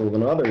more lethal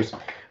than others.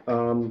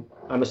 I'm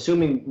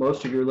assuming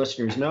most of your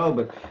listeners know,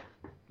 but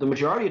the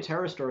majority of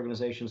terrorist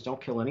organizations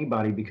don't kill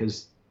anybody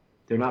because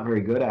they're not very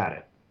good at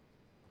it,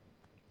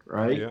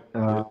 right?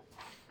 Yeah.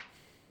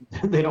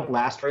 They don't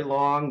last very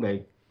long.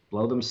 They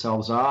blow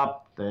themselves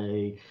up.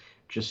 They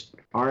just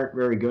aren't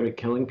very good at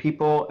killing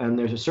people. And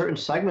there's a certain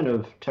segment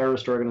of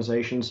terrorist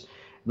organizations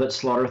that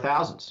slaughter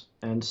thousands.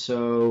 And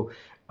so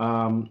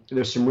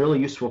there's some really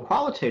useful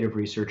qualitative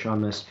research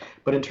on this.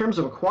 But in terms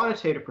of a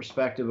quantitative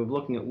perspective of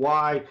looking at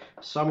why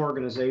some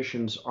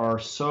organizations are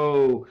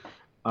so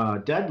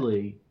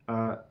deadly,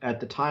 at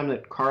the time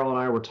that Carl and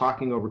I were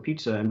talking over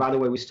pizza, and by the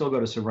way, we still go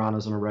to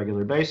Savrana's on a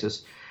regular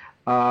basis,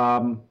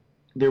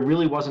 there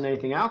really wasn't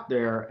anything out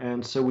there.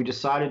 And so we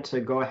decided to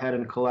go ahead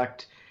and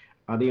collect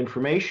the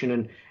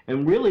information.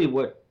 And really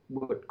what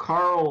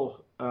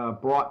Carl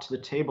brought to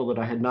the table that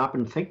I had not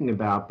been thinking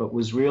about, but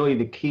was really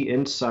the key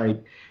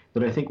insight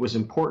that I think was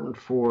important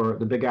for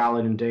the Big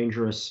Allied and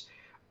Dangerous,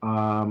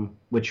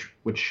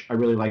 which I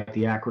really like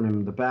the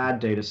acronym, the BAD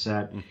data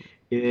set,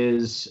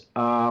 is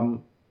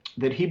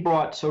that he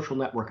brought social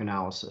network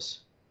analysis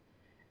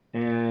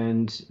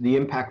and the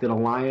impact that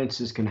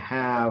alliances can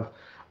have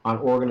on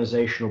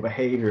organizational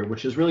behavior,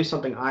 which is really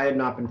something I had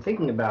not been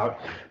thinking about,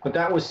 but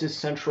that was his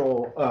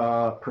central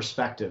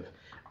perspective.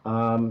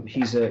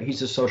 He's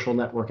a social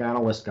network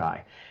analyst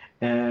guy.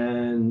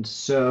 And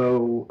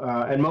so,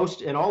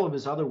 and all of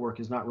his other work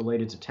is not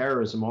related to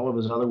terrorism. All of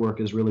his other work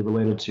is really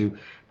related to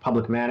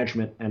public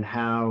management and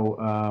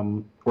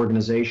how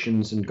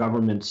organizations and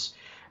governments,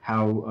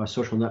 how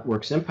social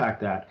networks impact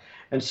that.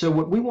 And so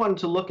what we wanted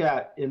to look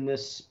at in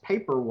this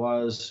paper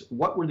was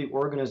what were the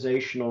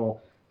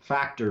organizational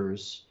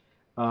factors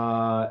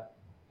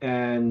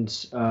and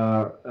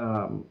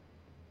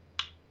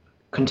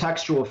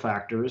contextual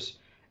factors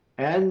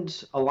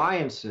and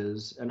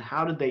alliances, and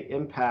how did they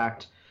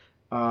impact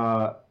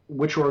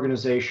which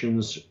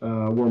organizations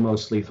were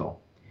most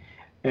lethal.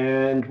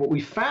 And what we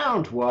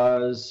found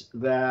was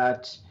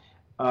that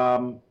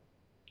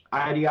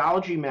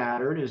ideology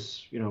mattered,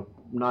 as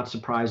not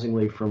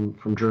surprisingly from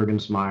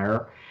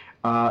Juergensmeyer,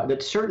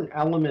 that certain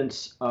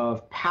elements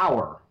of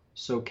power,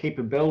 so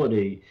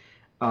capability,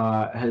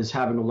 has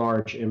having a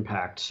large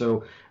impact.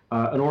 So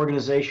an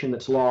organization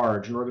that's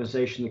large, an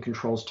organization that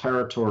controls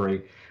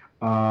territory,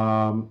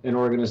 an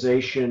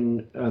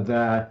organization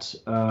that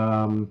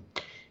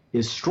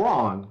is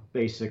strong,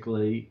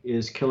 basically,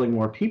 is killing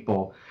more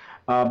people.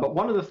 But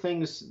one of the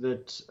things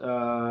that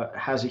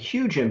has a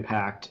huge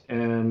impact,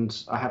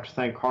 and I have to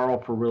thank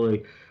Carl for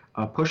really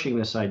pushing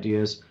this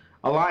idea, is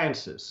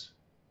alliances.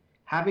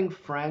 Having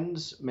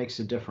friends makes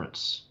a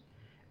difference.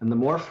 And the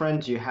more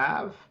friends you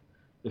have,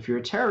 if you're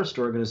a terrorist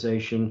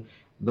organization,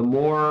 the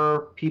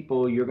more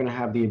people you're going to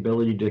have the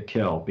ability to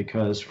kill,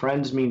 because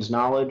friends means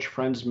knowledge,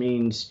 friends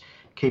means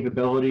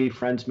capability,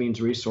 friends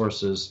means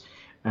resources.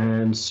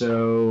 And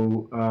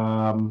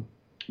so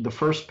the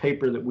first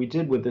paper that we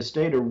did with this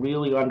data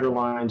really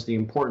underlines the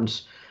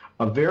importance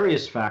of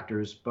various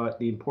factors, but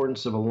the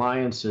importance of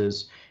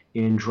alliances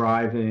in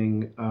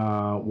driving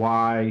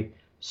why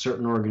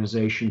certain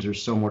organizations are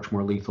so much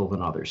more lethal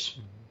than others.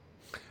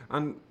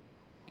 And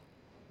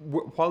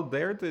while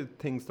they're the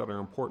things that are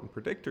important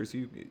predictors,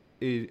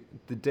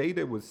 the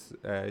data was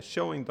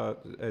showing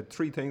that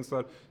three things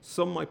that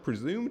some might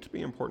presume to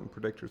be important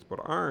predictors but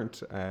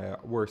aren't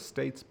were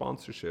state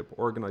sponsorship,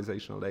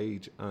 organizational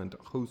age, and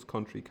host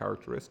country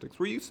characteristics.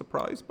 Were you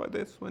surprised by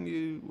this when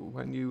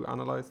you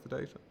analyzed the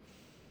data?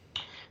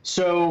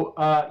 So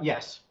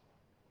yes.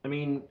 I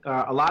mean,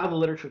 a lot of the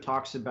literature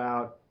talks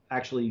about,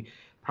 actually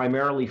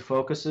primarily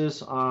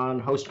focuses on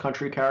host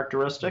country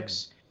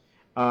characteristics.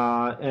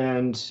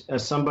 And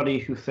as somebody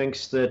who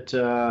thinks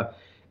that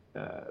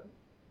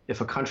if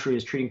a country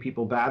is treating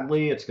people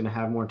badly, it's going to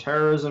have more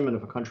terrorism, and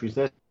if a country's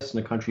this and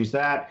a country's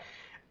that,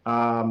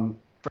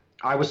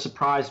 I was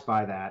surprised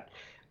by that.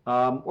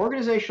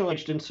 Organizational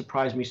age didn't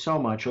surprise me so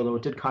much, although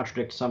it did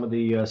contradict some of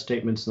the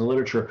statements in the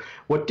literature.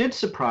 What did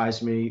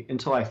surprise me,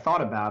 until I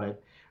thought about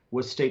it,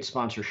 was state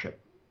sponsorship.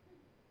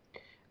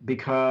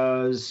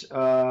 Because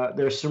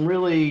there's some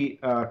really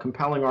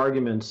compelling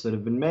arguments that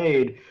have been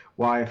made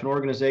why, if an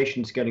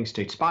organization is getting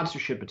state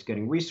sponsorship, it's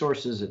getting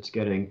resources, it's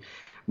getting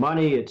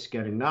money, it's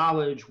getting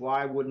knowledge,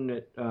 why wouldn't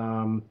it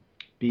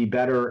be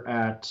better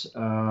at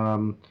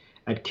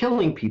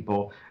killing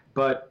people?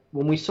 But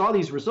when we saw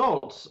these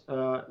results,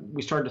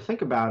 we started to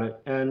think about it,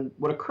 and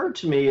what occurred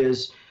to me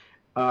is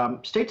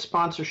state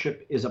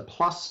sponsorship is a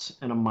plus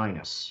and a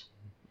minus.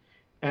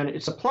 And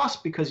it's a plus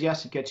because,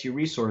 yes, it gets you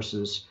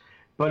resources,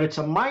 but it's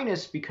a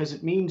minus because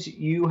it means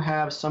you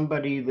have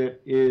somebody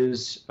that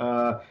is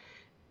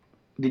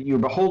that you're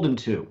beholden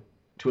to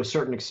to a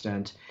certain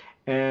extent.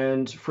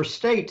 And for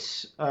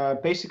states,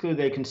 basically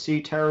they can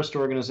see terrorist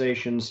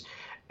organizations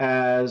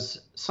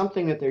as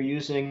something that they're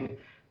using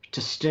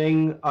to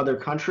sting other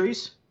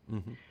countries.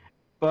 Mm-hmm.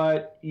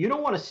 But you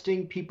don't want to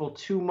sting people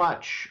too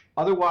much.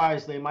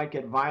 Otherwise, they might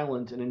get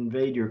violent and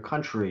invade your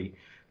country.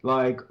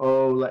 Like,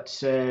 let's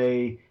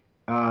say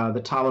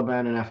the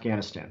Taliban in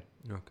Afghanistan.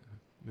 Okay.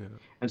 Yeah.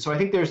 And so I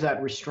think there's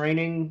that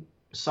restraining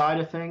side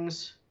of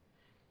things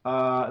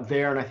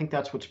there. And I think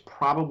that's what's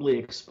probably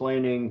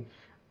explaining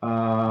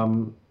the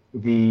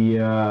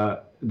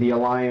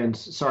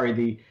alliance,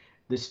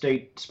 the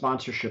state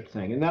sponsorship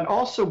thing. And that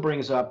also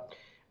brings up,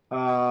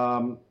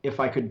 if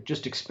I could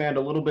just expand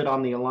a little bit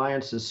on the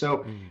alliances.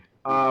 So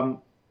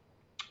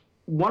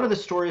one of the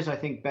stories I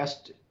think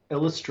best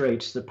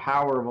illustrates the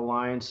power of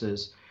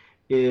alliances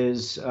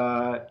is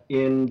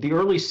in the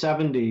early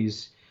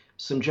 70s,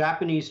 some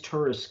Japanese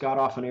tourists got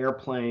off an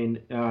airplane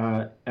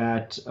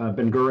at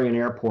Ben Gurion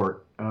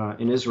Airport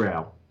in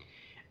Israel.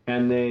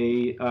 And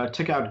they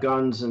took out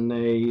guns and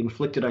they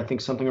inflicted, I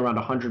think, something around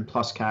 100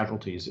 plus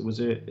casualties. It was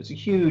a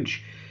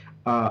huge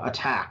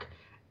attack.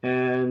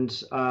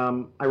 And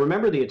I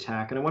remember the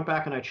attack, and I went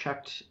back and I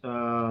checked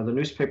the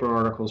newspaper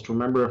articles to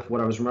remember if what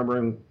I was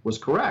remembering was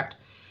correct.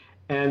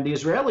 And the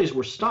Israelis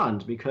were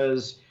stunned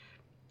because,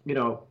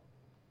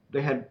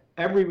 they had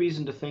every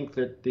reason to think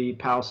that the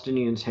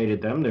Palestinians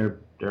hated them.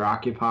 They're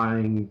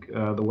occupying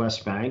the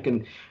West Bank,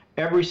 and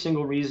every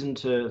single reason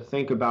to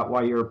think about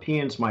why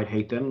Europeans might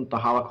hate them. The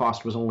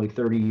Holocaust was only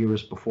 30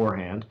 years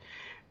beforehand.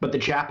 But the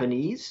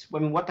Japanese,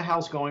 what the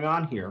hell's going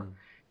on here?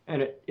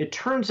 And it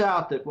turns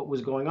out that what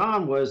was going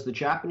on was the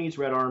Japanese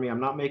Red Army, I'm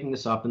not making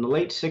this up, in the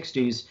late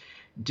 60s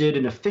did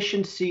an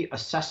efficiency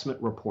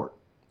assessment report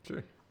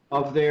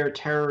of their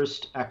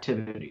terrorist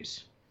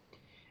activities.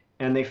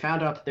 And they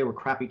found out that they were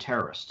crappy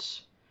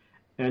terrorists.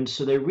 And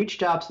so they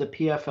reached out to the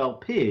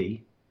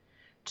PFLP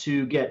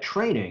to get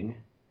training.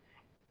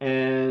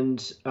 And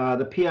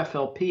the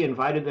PFLP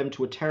invited them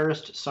to a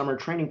terrorist summer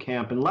training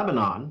camp in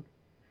Lebanon.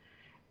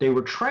 They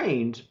were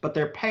trained, but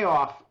their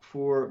payoff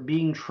for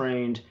being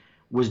trained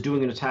was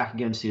doing an attack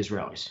against the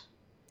Israelis.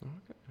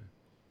 Okay.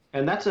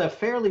 And that's a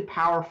fairly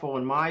powerful,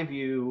 in my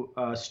view,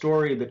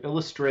 story that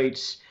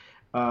illustrates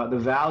the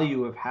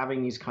value of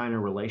having these kind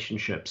of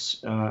relationships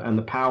and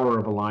the power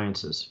of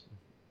alliances.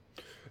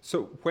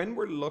 So when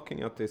we're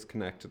looking at this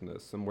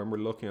connectedness and when we're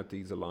looking at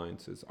these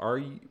alliances,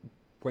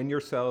 when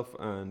yourself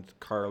and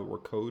Carl were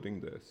coding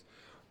this,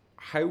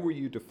 how were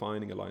you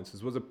defining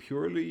alliances? Was it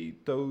purely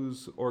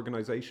those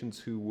organizations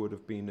who would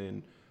have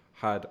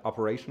had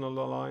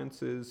operational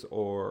alliances,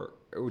 or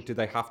did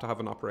they have to have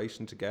an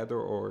operation together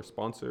or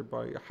sponsored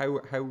by? How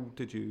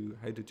did you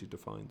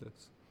define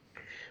this?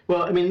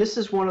 Well, this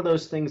is one of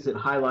those things that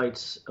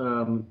highlights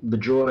the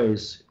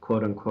joys,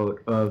 quote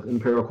unquote, of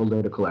empirical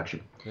data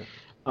collection.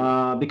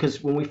 Yeah.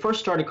 Because when we first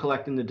started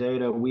collecting the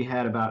data, we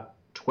had about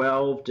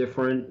 12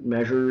 different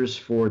measures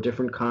for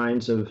different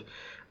kinds of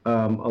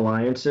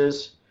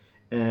alliances,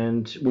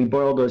 and we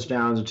boiled those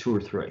down to 2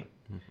 or 3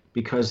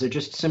 because there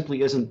just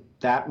simply isn't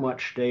that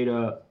much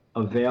data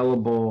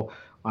available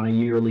on a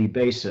yearly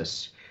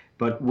basis.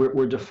 But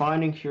we're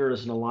defining here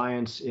as an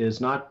alliance is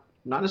not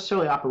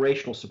necessarily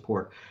operational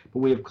support, but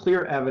we have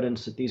clear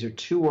evidence that these are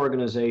 2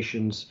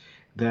 organizations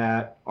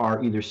that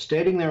are either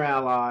stating they're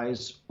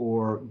allies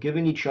or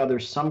giving each other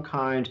some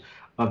kind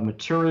of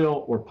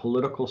material or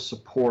political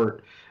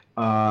support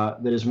that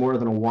is more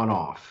than a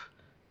one-off.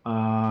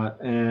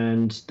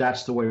 And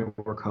that's the way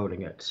we're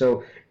coding it.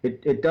 So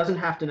it doesn't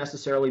have to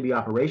necessarily be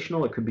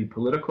operational. It could be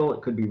political.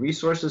 It could be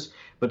resources,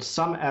 but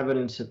some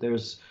evidence that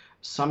there's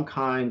some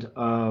kind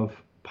of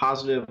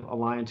positive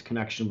alliance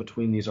connection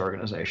between these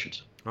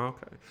organizations.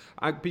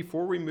 Okay.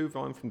 Before we move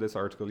on from this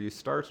article, you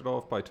started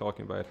off by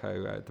talking about how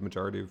the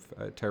majority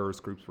of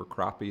terrorist groups were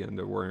crappy and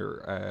they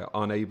were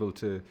unable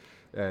to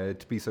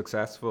be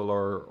successful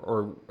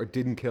or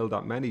didn't kill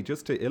that many.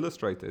 Just to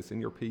illustrate this, in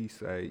your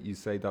piece, you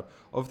say that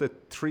of the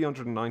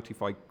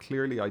 395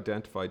 clearly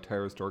identified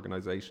terrorist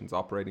organizations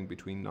operating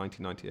between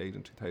 1998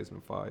 and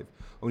 2005,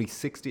 only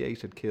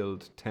 68 had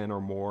killed 10 or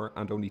more,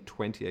 and only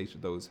 28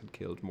 of those had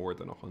killed more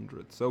than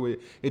 100. So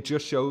it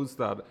just shows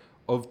that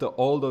of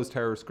all those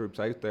terrorist groups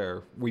out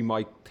there, we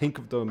might think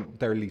of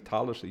their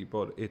lethality,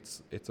 but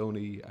it's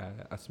only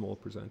a small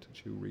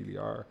percentage who really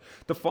are.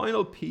 The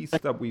final piece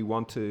that we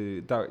want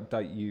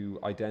that you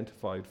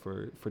identified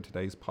for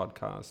today's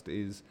podcast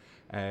is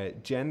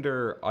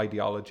gender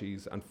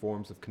ideologies and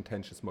forms of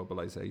contentious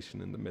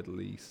mobilization in the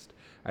Middle East.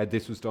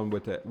 This was done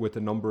with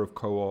a number of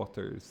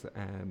co-authors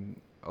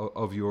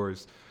of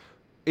yours.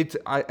 It's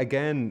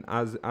again,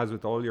 as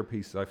with all your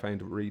pieces, I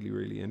find it really,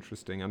 really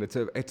interesting, and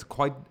it's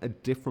quite a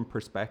different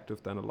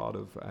perspective than a lot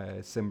of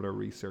similar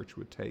research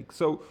would take.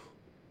 So,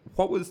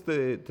 what was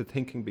the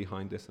thinking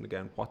behind this, and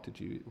again, what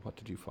did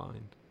you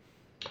find?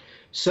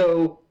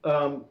 So,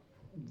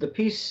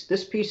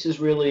 this piece is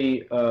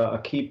really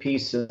a key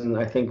piece, and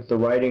I think the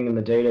writing and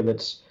the data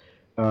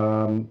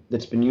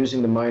that's been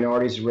using the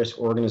Minorities at Risk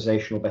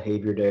organizational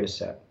behavior data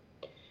set.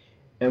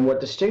 And what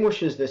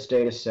distinguishes this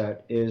data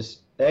set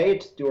is A,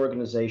 it's the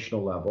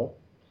organizational level,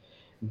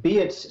 B,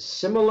 it's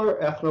similar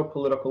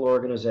ethnopolitical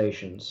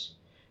organizations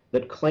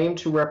that claim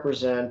to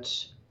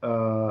represent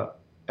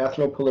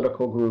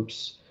ethnopolitical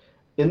groups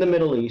in the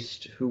Middle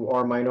East who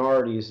are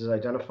minorities as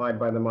identified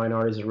by the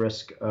Minorities at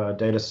Risk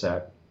data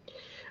set.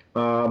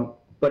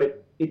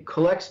 But it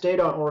collects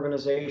data on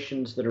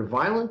organizations that are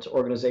violent,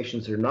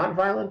 organizations that are not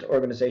violent,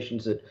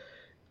 organizations that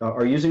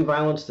are using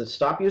violence that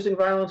stop using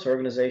violence,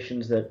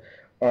 organizations that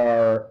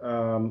are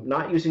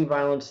not using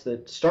violence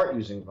that start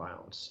using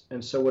violence.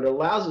 And so what it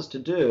allows us to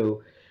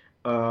do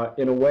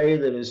in a way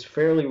that is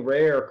fairly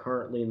rare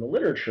currently in the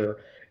literature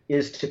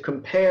is to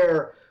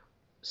compare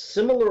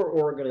similar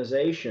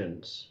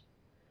organizations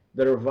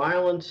that are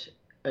violent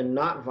and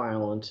not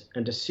violent,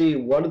 and to see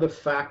what are the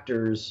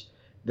factors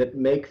that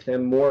make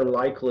them more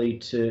likely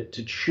to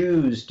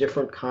choose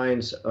different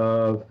kinds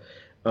of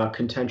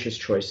contentious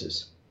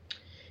choices.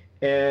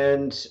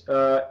 And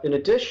in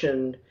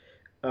addition,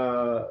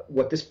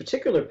 what this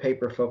particular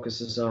paper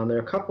focuses on, there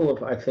are a couple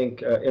of, I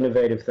think,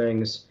 innovative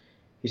things.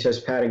 He says,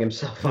 patting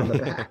himself on the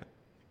back.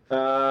 There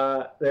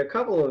are a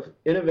couple of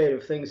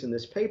innovative things in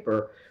this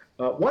paper.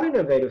 One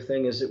innovative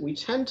thing is that we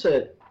tend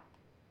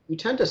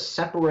to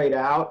separate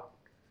out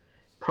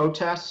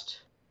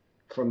protest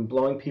from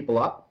blowing people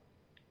up.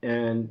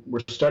 And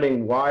we're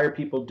studying why are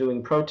people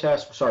doing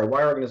protest, why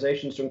are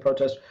organizations doing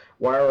protest,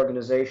 why are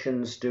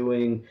organizations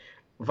doing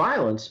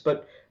violence,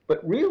 but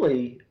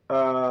really,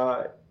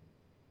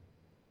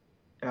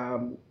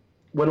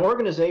 when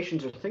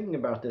organizations are thinking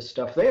about this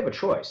stuff, they have a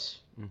choice.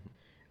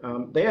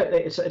 Mm-hmm.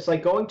 It's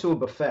like going to a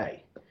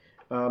buffet.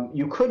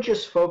 You could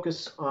just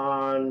focus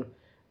on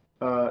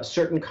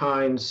certain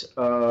kinds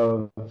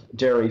of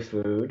dairy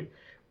food,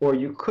 or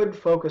you could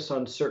focus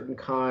on certain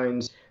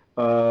kinds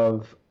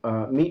of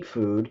meat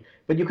food,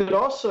 but you could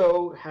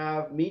also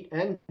have meat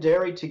and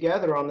dairy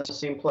together on the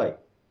same plate.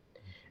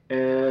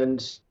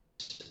 And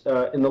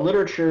in the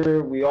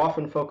literature, we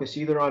often focus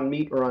either on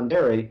meat or on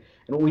dairy.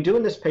 And what we do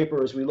in this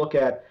paper is we look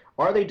at,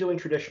 are they doing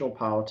traditional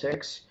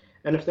politics?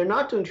 And if they're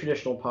not doing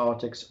traditional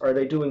politics, are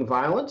they doing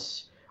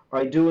violence?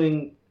 Are they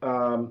doing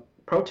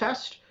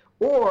protest?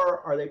 Or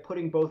are they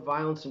putting both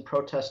violence and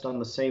protest on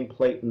the same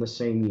plate in the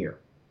same year?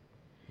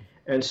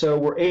 And so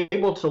we're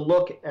able to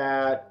look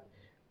at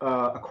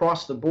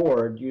across the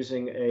board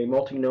using a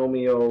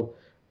multinomial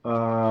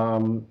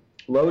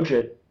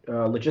logit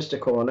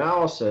logistical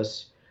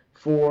analysis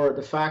for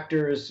the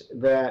factors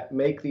that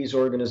make these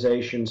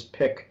organizations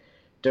pick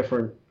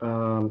different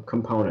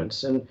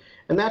components. And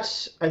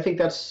I think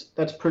that's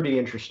pretty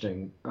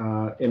interesting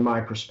in my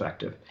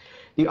perspective.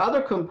 The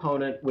other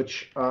component,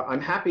 which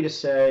I'm happy to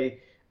say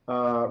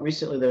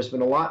recently there's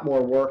been a lot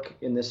more work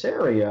in this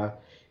area,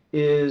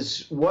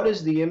 is what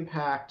is the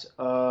impact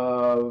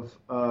of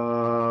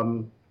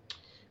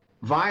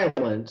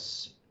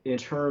violence in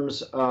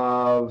terms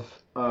of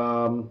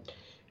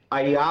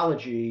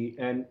ideology,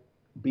 and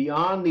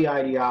beyond the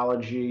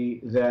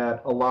ideology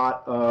that a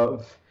lot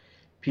of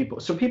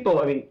people,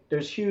 I mean,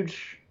 there's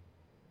huge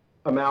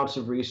amounts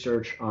of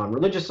research on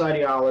religious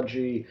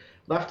ideology,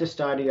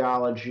 leftist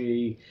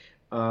ideology,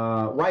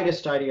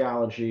 rightist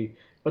ideology,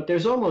 but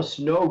there's almost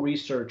no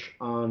research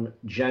on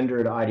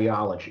gendered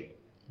ideology.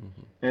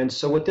 Mm-hmm. And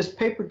so what this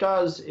paper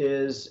does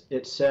is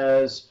it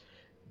says,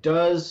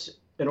 does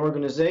an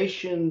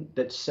organization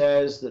that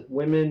says that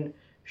women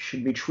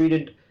should be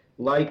treated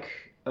like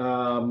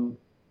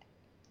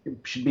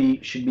should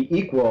be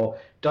equal,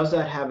 does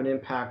that have an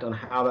impact on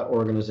how that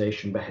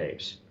organization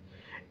behaves?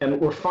 And what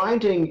we're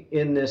finding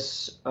in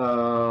this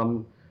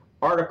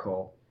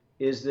article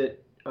is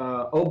that,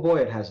 oh boy,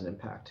 it has an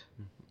impact.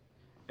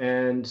 Mm-hmm.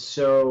 And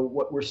so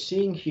what we're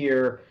seeing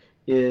here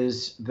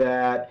is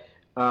that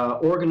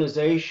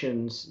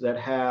organizations that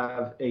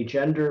have a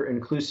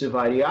gender-inclusive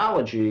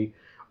ideology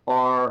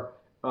are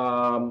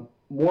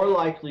more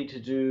likely to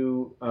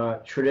do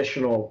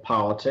traditional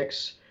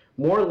politics,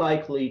 more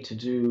likely to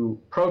do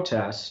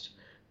protest,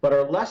 but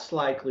are less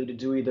likely to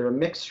do either a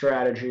mixed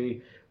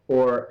strategy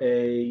or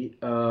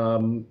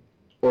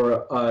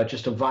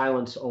just a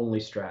violence-only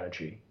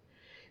strategy.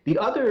 The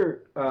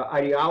other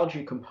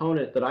ideology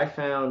component that I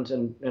found,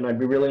 and I'd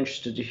be really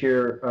interested to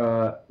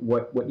hear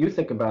what you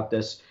think about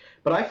this,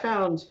 but I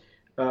found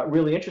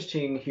really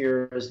interesting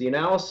here is the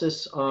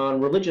analysis on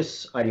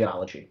religious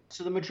ideology.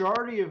 So the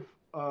majority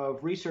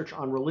of research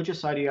on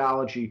religious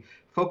ideology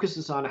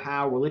focuses on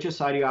how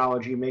religious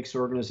ideology makes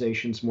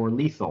organizations more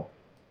lethal.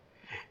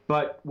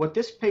 But what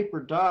this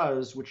paper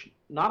does, which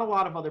not a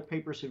lot of other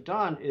papers have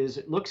done, is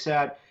it looks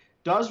at,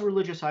 does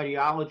religious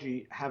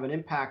ideology have an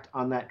impact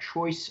on that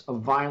choice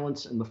of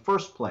violence in the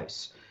first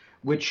place,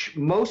 which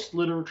most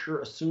literature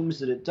assumes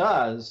that it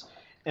does.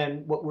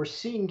 And what we're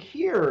seeing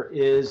here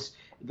is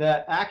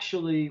that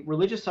actually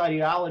religious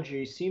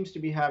ideology seems to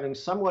be having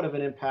somewhat of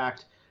an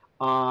impact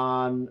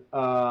on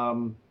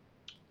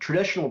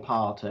traditional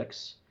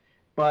politics,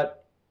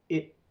 but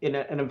in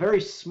a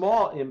very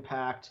small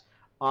impact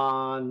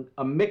on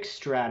a mixed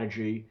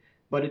strategy,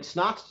 but it's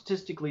not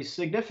statistically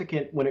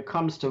significant when it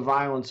comes to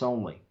violence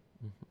only.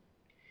 Mm-hmm.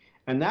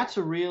 And that's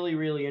a really,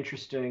 really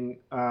interesting,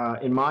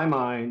 in my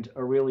mind,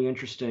 a really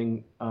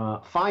interesting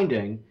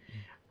finding.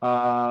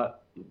 Uh,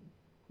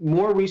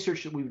 More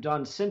research that we've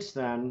done since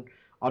then,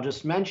 I'll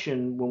just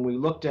mention when we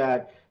looked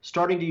at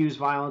starting to use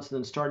violence and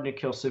then starting to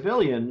kill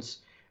civilians,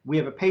 we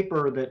have a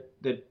paper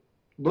that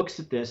looks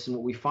at this, and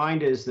what we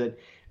find is that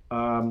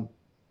um,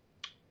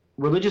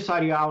 religious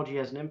ideology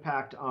has an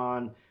impact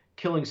on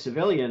killing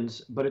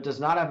civilians, but it does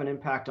not have an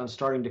impact on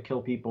starting to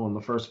kill people in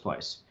the first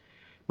place.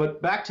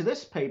 But back to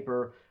this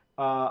paper,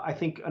 I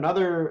think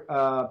another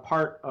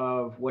part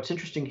of what's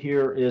interesting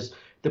here is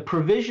the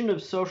provision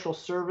of social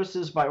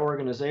services by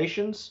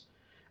organizations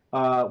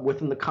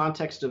within the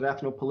context of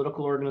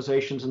ethno-political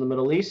organizations in the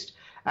Middle East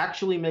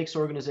actually makes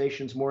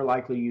organizations more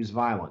likely to use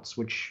violence,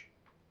 which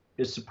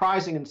is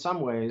surprising in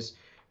some ways,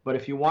 but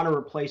if you want to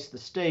replace the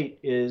state,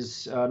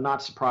 is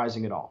not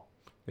surprising at all.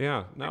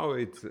 Yeah, no,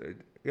 it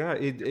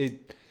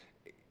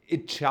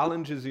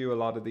challenges you a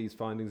lot of these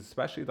findings,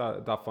 especially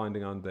that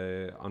finding on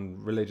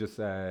religious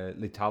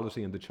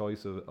lethality and the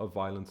choice of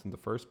violence in the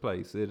first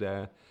place.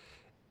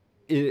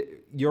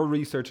 Your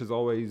research has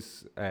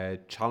always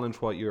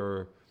challenged what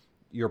your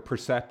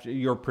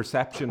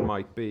perception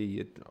might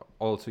be.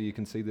 Also, you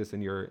can see this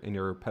in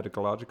your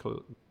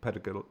pedagogical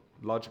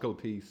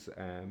piece.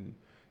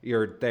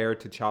 You're there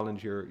to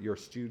challenge your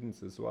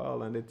students as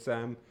well, and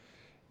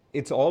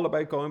it's all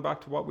about going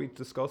back to what we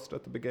discussed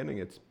at the beginning.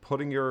 It's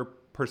putting your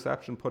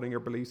perception, putting your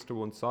beliefs to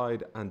one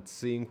side, and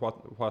seeing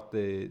what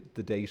the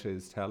data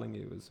is telling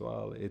you as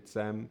well. It's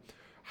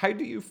how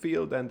do you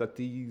feel then that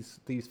these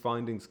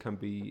findings can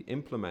be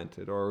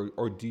implemented,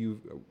 or do you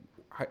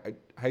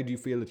how do you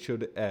feel it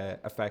should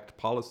affect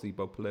policy,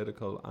 both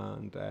political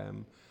and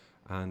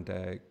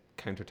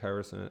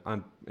counter-terrorism,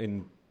 and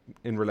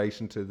in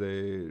relation to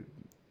the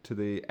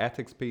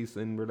ethics piece,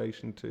 in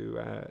relation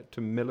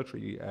to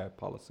military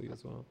policy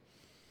as well?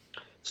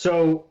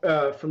 So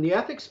from the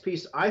ethics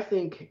piece, I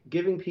think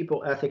giving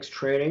people ethics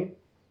training,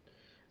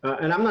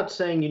 and I'm not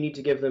saying you need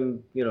to give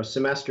them,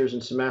 semesters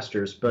and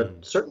semesters, but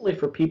certainly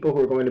for people who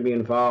are going to be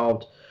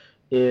involved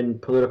in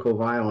political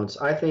violence,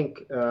 I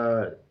think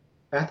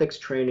ethics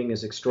training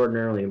is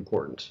extraordinarily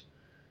important.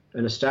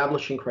 And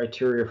establishing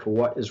criteria for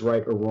what is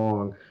right or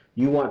wrong,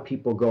 you want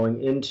people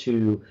going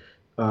into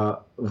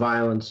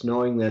violence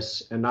knowing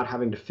this and not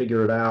having to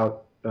figure it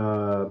out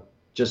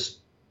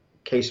just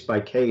case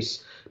by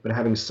case, but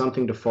having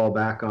something to fall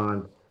back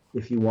on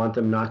if you want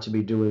them not to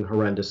be doing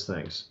horrendous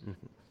things.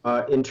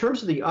 Mm-hmm. In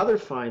terms of the other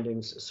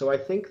findings, so I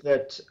think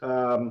that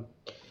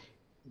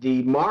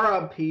the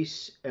Marab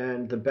piece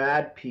and the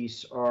bad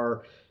piece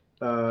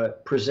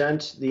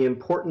present the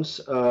importance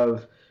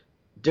of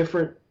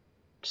different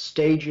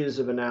stages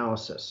of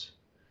analysis.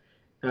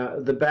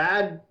 The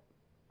bad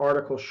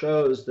article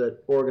shows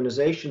that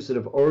organizations that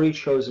have already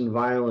chosen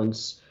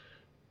violence,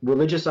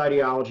 religious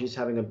ideology is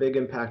having a big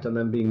impact on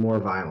them being more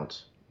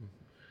violent.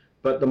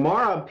 But the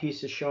Marab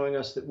piece is showing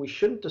us that we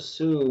shouldn't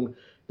assume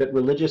that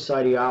religious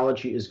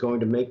ideology is going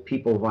to make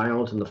people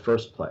violent in the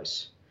first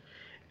place.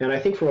 And I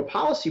think from a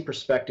policy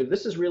perspective,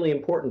 this is really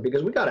important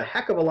because we got a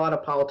heck of a lot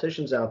of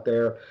politicians out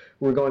there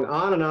who are going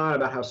on and on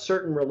about how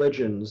certain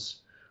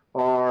religions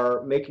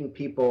are making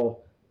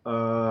people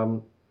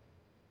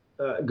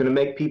going to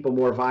make people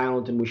more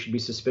violent and we should be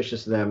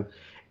suspicious of them.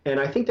 And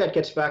I think that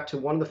gets back to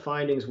one of the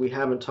findings we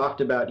haven't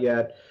talked about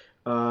yet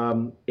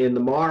in the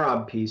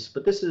Marab piece,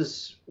 but this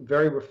is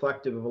very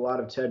reflective of a lot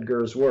of Ted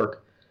Gurr's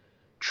work.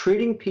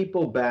 Treating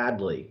people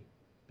badly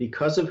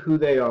because of who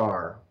they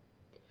are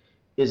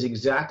is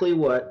exactly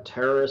what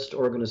terrorist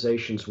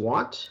organizations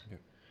want,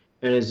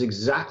 and is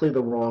exactly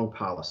the wrong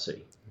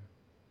policy.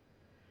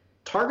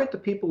 Target the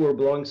people who are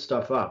blowing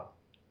stuff up,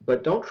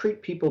 but don't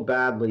treat people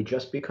badly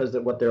just because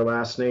of what their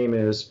last name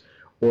is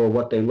or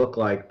what they look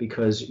like,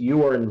 because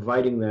you are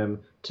inviting them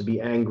to be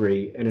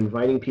angry, and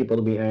inviting people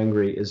to be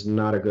angry is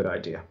not a good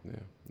idea. Yeah,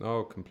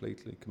 no,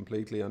 completely,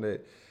 and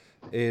it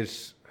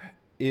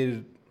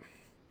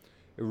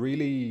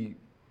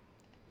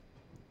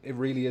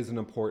really is an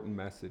important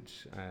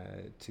message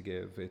to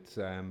give.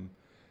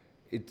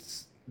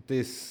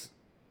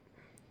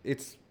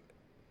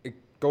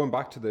 Going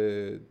back to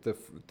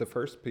the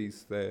first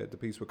piece, the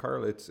piece with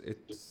Carl,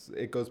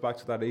 it goes back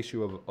to that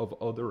issue of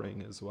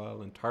othering as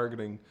well, and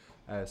targeting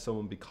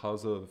someone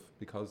because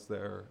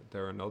they're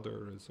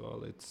another as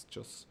well.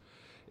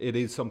 It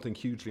is something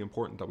hugely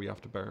important that we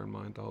have to bear in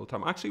mind the whole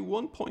time. Actually,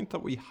 one point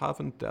that we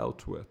haven't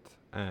dealt with,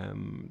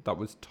 that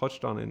was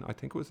touched on in, I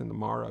think it was in the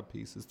Mara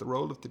piece, is the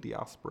role of the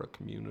diaspora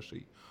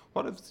community.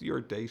 What has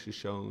your data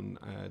shown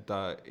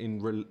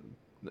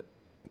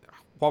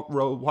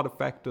what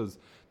effect does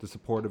the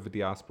support of the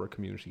diaspora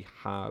community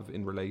have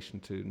in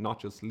relation to not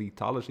just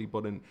lethality,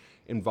 but in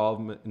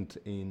involvement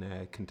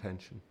in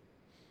contention?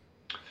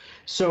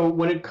 So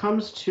when it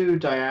comes to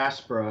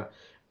diaspora,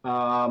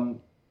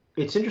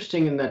 it's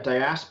interesting in that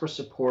diaspora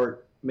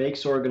support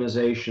makes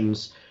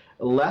organizations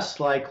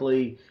less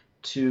likely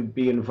to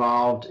be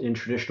involved in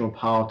traditional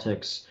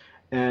politics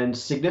and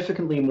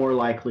significantly more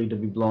likely to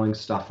be blowing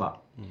stuff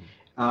up.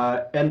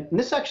 And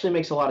this actually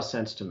makes a lot of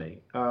sense to me.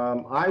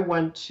 I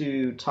went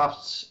to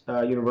Tufts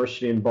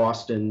University in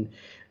Boston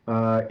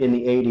in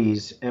the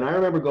 80s, and I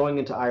remember going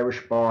into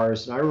Irish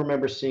bars, and I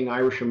remember seeing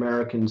Irish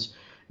Americans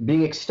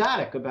being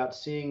ecstatic about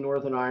seeing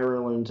Northern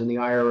Ireland and the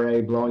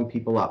IRA blowing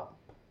people up.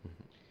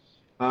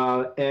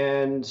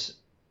 And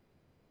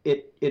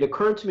it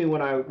occurred to me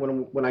when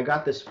I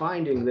got this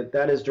finding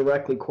that is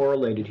directly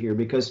correlated here,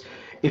 because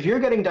if you're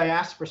getting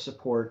diaspora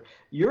support,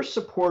 your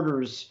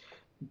supporters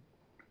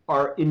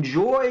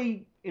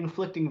enjoy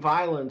inflicting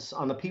violence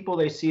on the people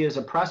they see as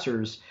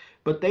oppressors,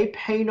 but they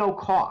pay no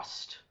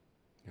cost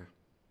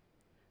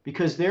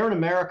because they're in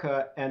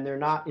America and they're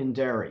not in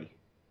Derry.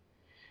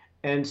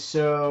 And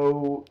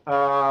so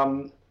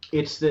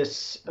it's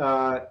this.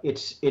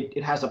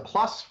 It has a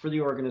plus for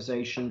the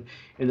organization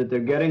in that they're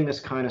getting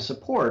this kind of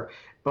support,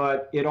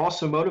 but it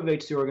also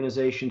motivates the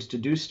organizations to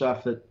do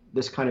stuff that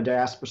this kind of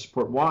diaspora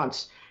support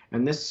wants.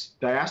 And this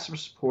diaspora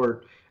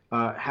support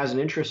has an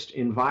interest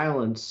in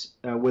violence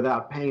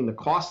without paying the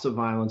cost of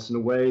violence in a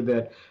way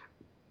that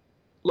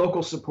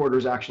local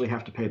supporters actually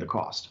have to pay the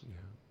cost.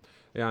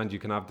 Yeah, and you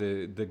can have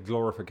the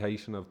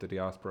glorification of the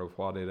diaspora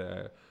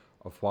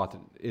of what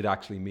it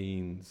actually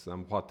means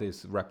and what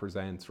this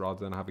represents, rather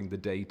than having the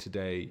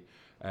day-to-day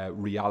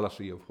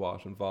reality of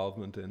what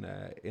involvement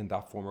in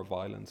that form of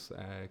violence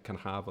can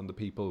have on the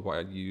people.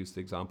 Where you used the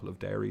example of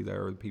Derry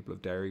there, the people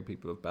of Derry,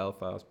 people of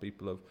Belfast,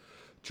 people of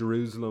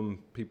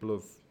Jerusalem, people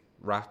of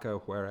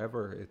Raqqa,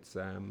 wherever. It's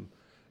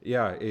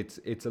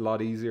a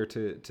lot easier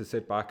to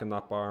sit back in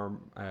that bar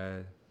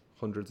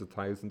hundreds of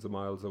thousands of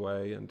miles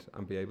away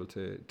and be able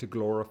to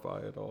glorify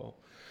it all.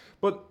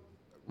 But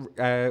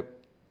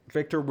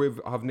Victor,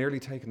 I've nearly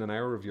taken an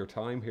hour of your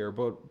time here,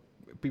 but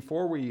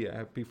before we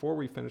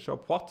finish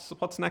up,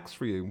 what's next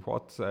for you?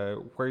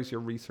 Where's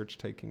your research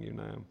taking you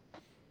now?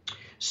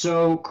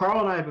 So Carl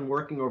and I have been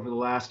working over the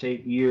last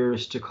 8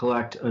 years to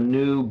collect a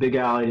new big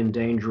allied and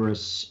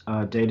dangerous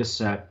data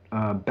set,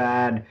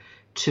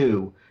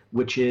 BAD2,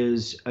 which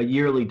is a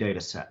yearly data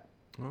set.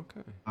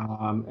 Okay.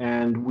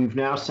 And we've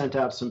now sent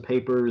out some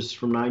papers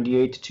from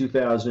 98 to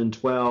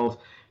 2012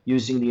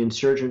 using the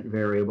insurgent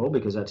variable,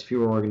 because that's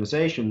fewer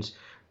organizations.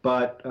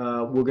 But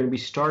we're going to be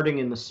starting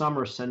in the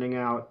summer sending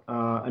out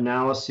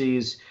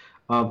analyses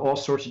of all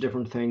sorts of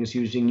different things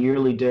using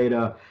yearly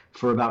data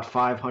for about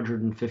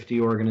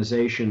 550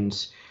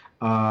 organizations.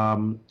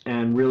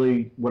 And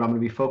really what I'm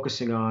going to be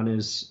focusing on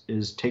is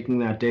taking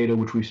that data,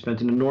 which we've spent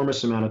an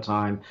enormous amount of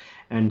time,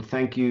 and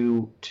thank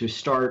you to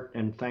START,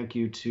 and thank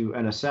you to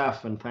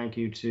NSF, and thank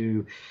you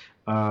to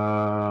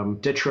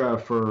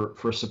DITRA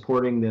for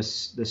supporting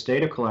this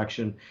data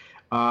collection.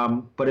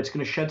 But it's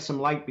going to shed some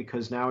light,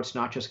 because now it's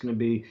not just going to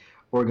be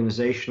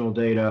organizational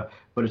data,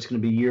 but it's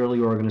going to be yearly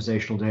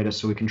organizational data,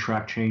 so we can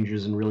track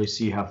changes and really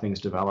see how things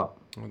develop.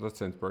 Well, that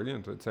sounds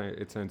brilliant.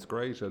 It sounds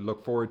great. I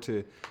look forward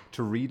to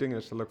reading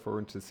it. I look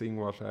forward to seeing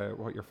what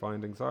your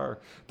findings are.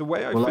 The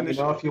way I let me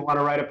know if you want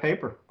to write a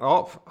paper.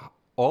 Oh,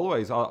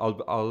 always.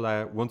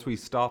 I'll once we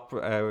stop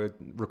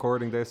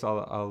recording this,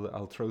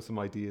 I'll throw some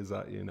ideas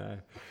at you now.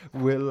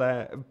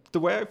 The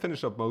way I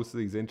finish up most of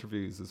these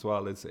interviews as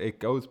well is it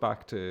goes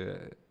back to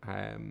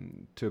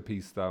a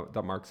piece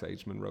that Mark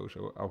Sageman wrote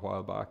a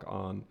while back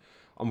on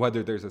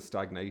whether there's a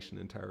stagnation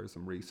in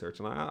terrorism research.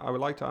 And I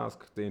would like to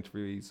ask the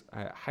interviewees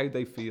how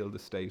they feel the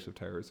state of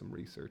terrorism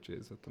research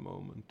is at the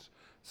moment.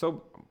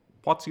 So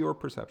what's your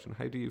perception?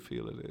 How do you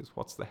feel it is?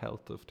 What's the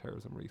health of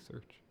terrorism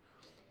research?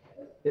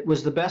 It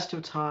was the best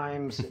of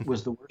times. It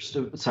was the worst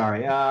of...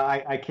 Sorry,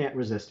 I can't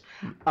resist.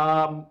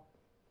 I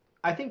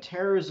think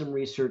terrorism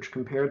research,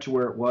 compared to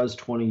where it was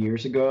 20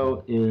 years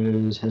ago,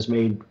 has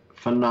made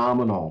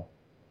phenomenal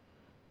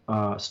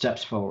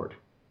steps forward.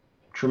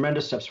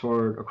 Tremendous steps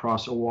forward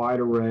across a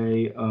wide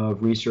array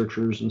of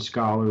researchers and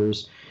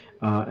scholars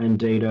and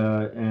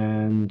data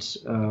and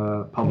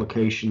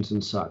publications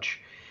and such.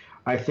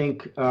 I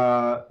think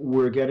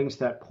we're getting to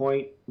that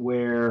point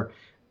where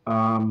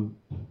there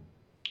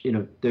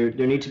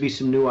need to be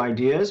some new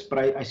ideas, but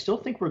I still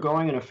think we're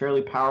going in a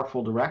fairly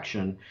powerful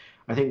direction.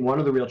 I think one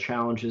of the real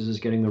challenges is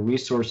getting the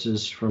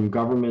resources from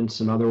governments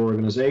and other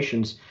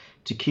organizations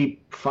to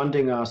keep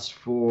funding us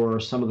for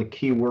some of the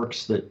key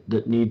works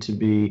that need to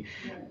be,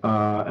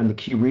 and the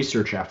key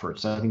research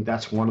efforts. I think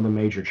that's one of the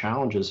major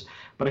challenges.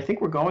 But I think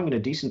we're going in a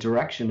decent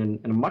direction and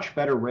a much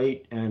better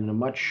rate and a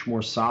much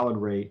more solid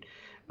rate,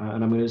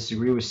 and I'm going to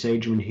disagree with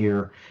Sageman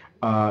here,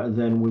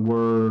 than we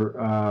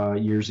were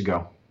years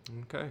ago.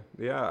 Okay,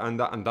 yeah, and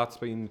that's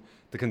been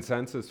the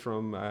consensus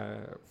from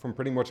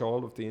pretty much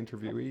all of the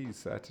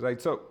interviewees today.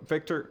 So,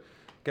 Victor,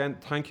 again,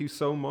 thank you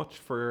so much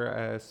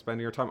for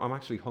spending your time. I'm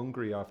actually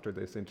hungry after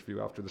this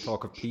interview, after the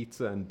talk of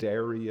pizza and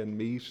dairy and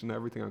meat and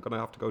everything. I'm going to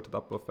have to go to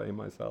that buffet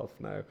myself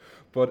now.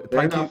 But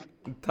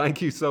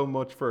thank you so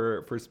much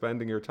for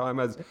spending your time.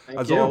 As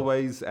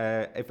always,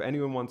 if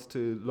anyone wants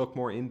to look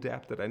more in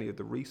depth at any of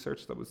the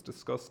research that was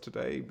discussed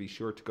today, be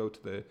sure to go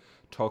to the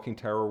Talking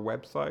Terror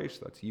website.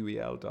 That's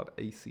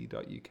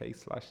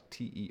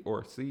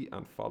uel.ac.uk/TERC,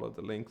 and follow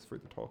the links for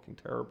the Talking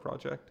Terror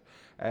project.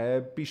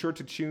 Be sure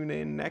to tune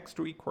in next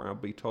week, where I'll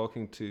be be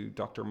talking to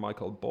Dr.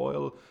 Michael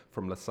Boyle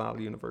from LaSalle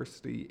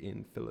University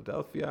in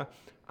Philadelphia.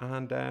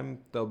 And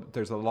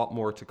there's a lot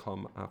more to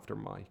come after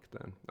Mike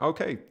then.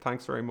 Okay,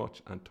 thanks very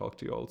much and talk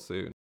to you all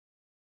soon.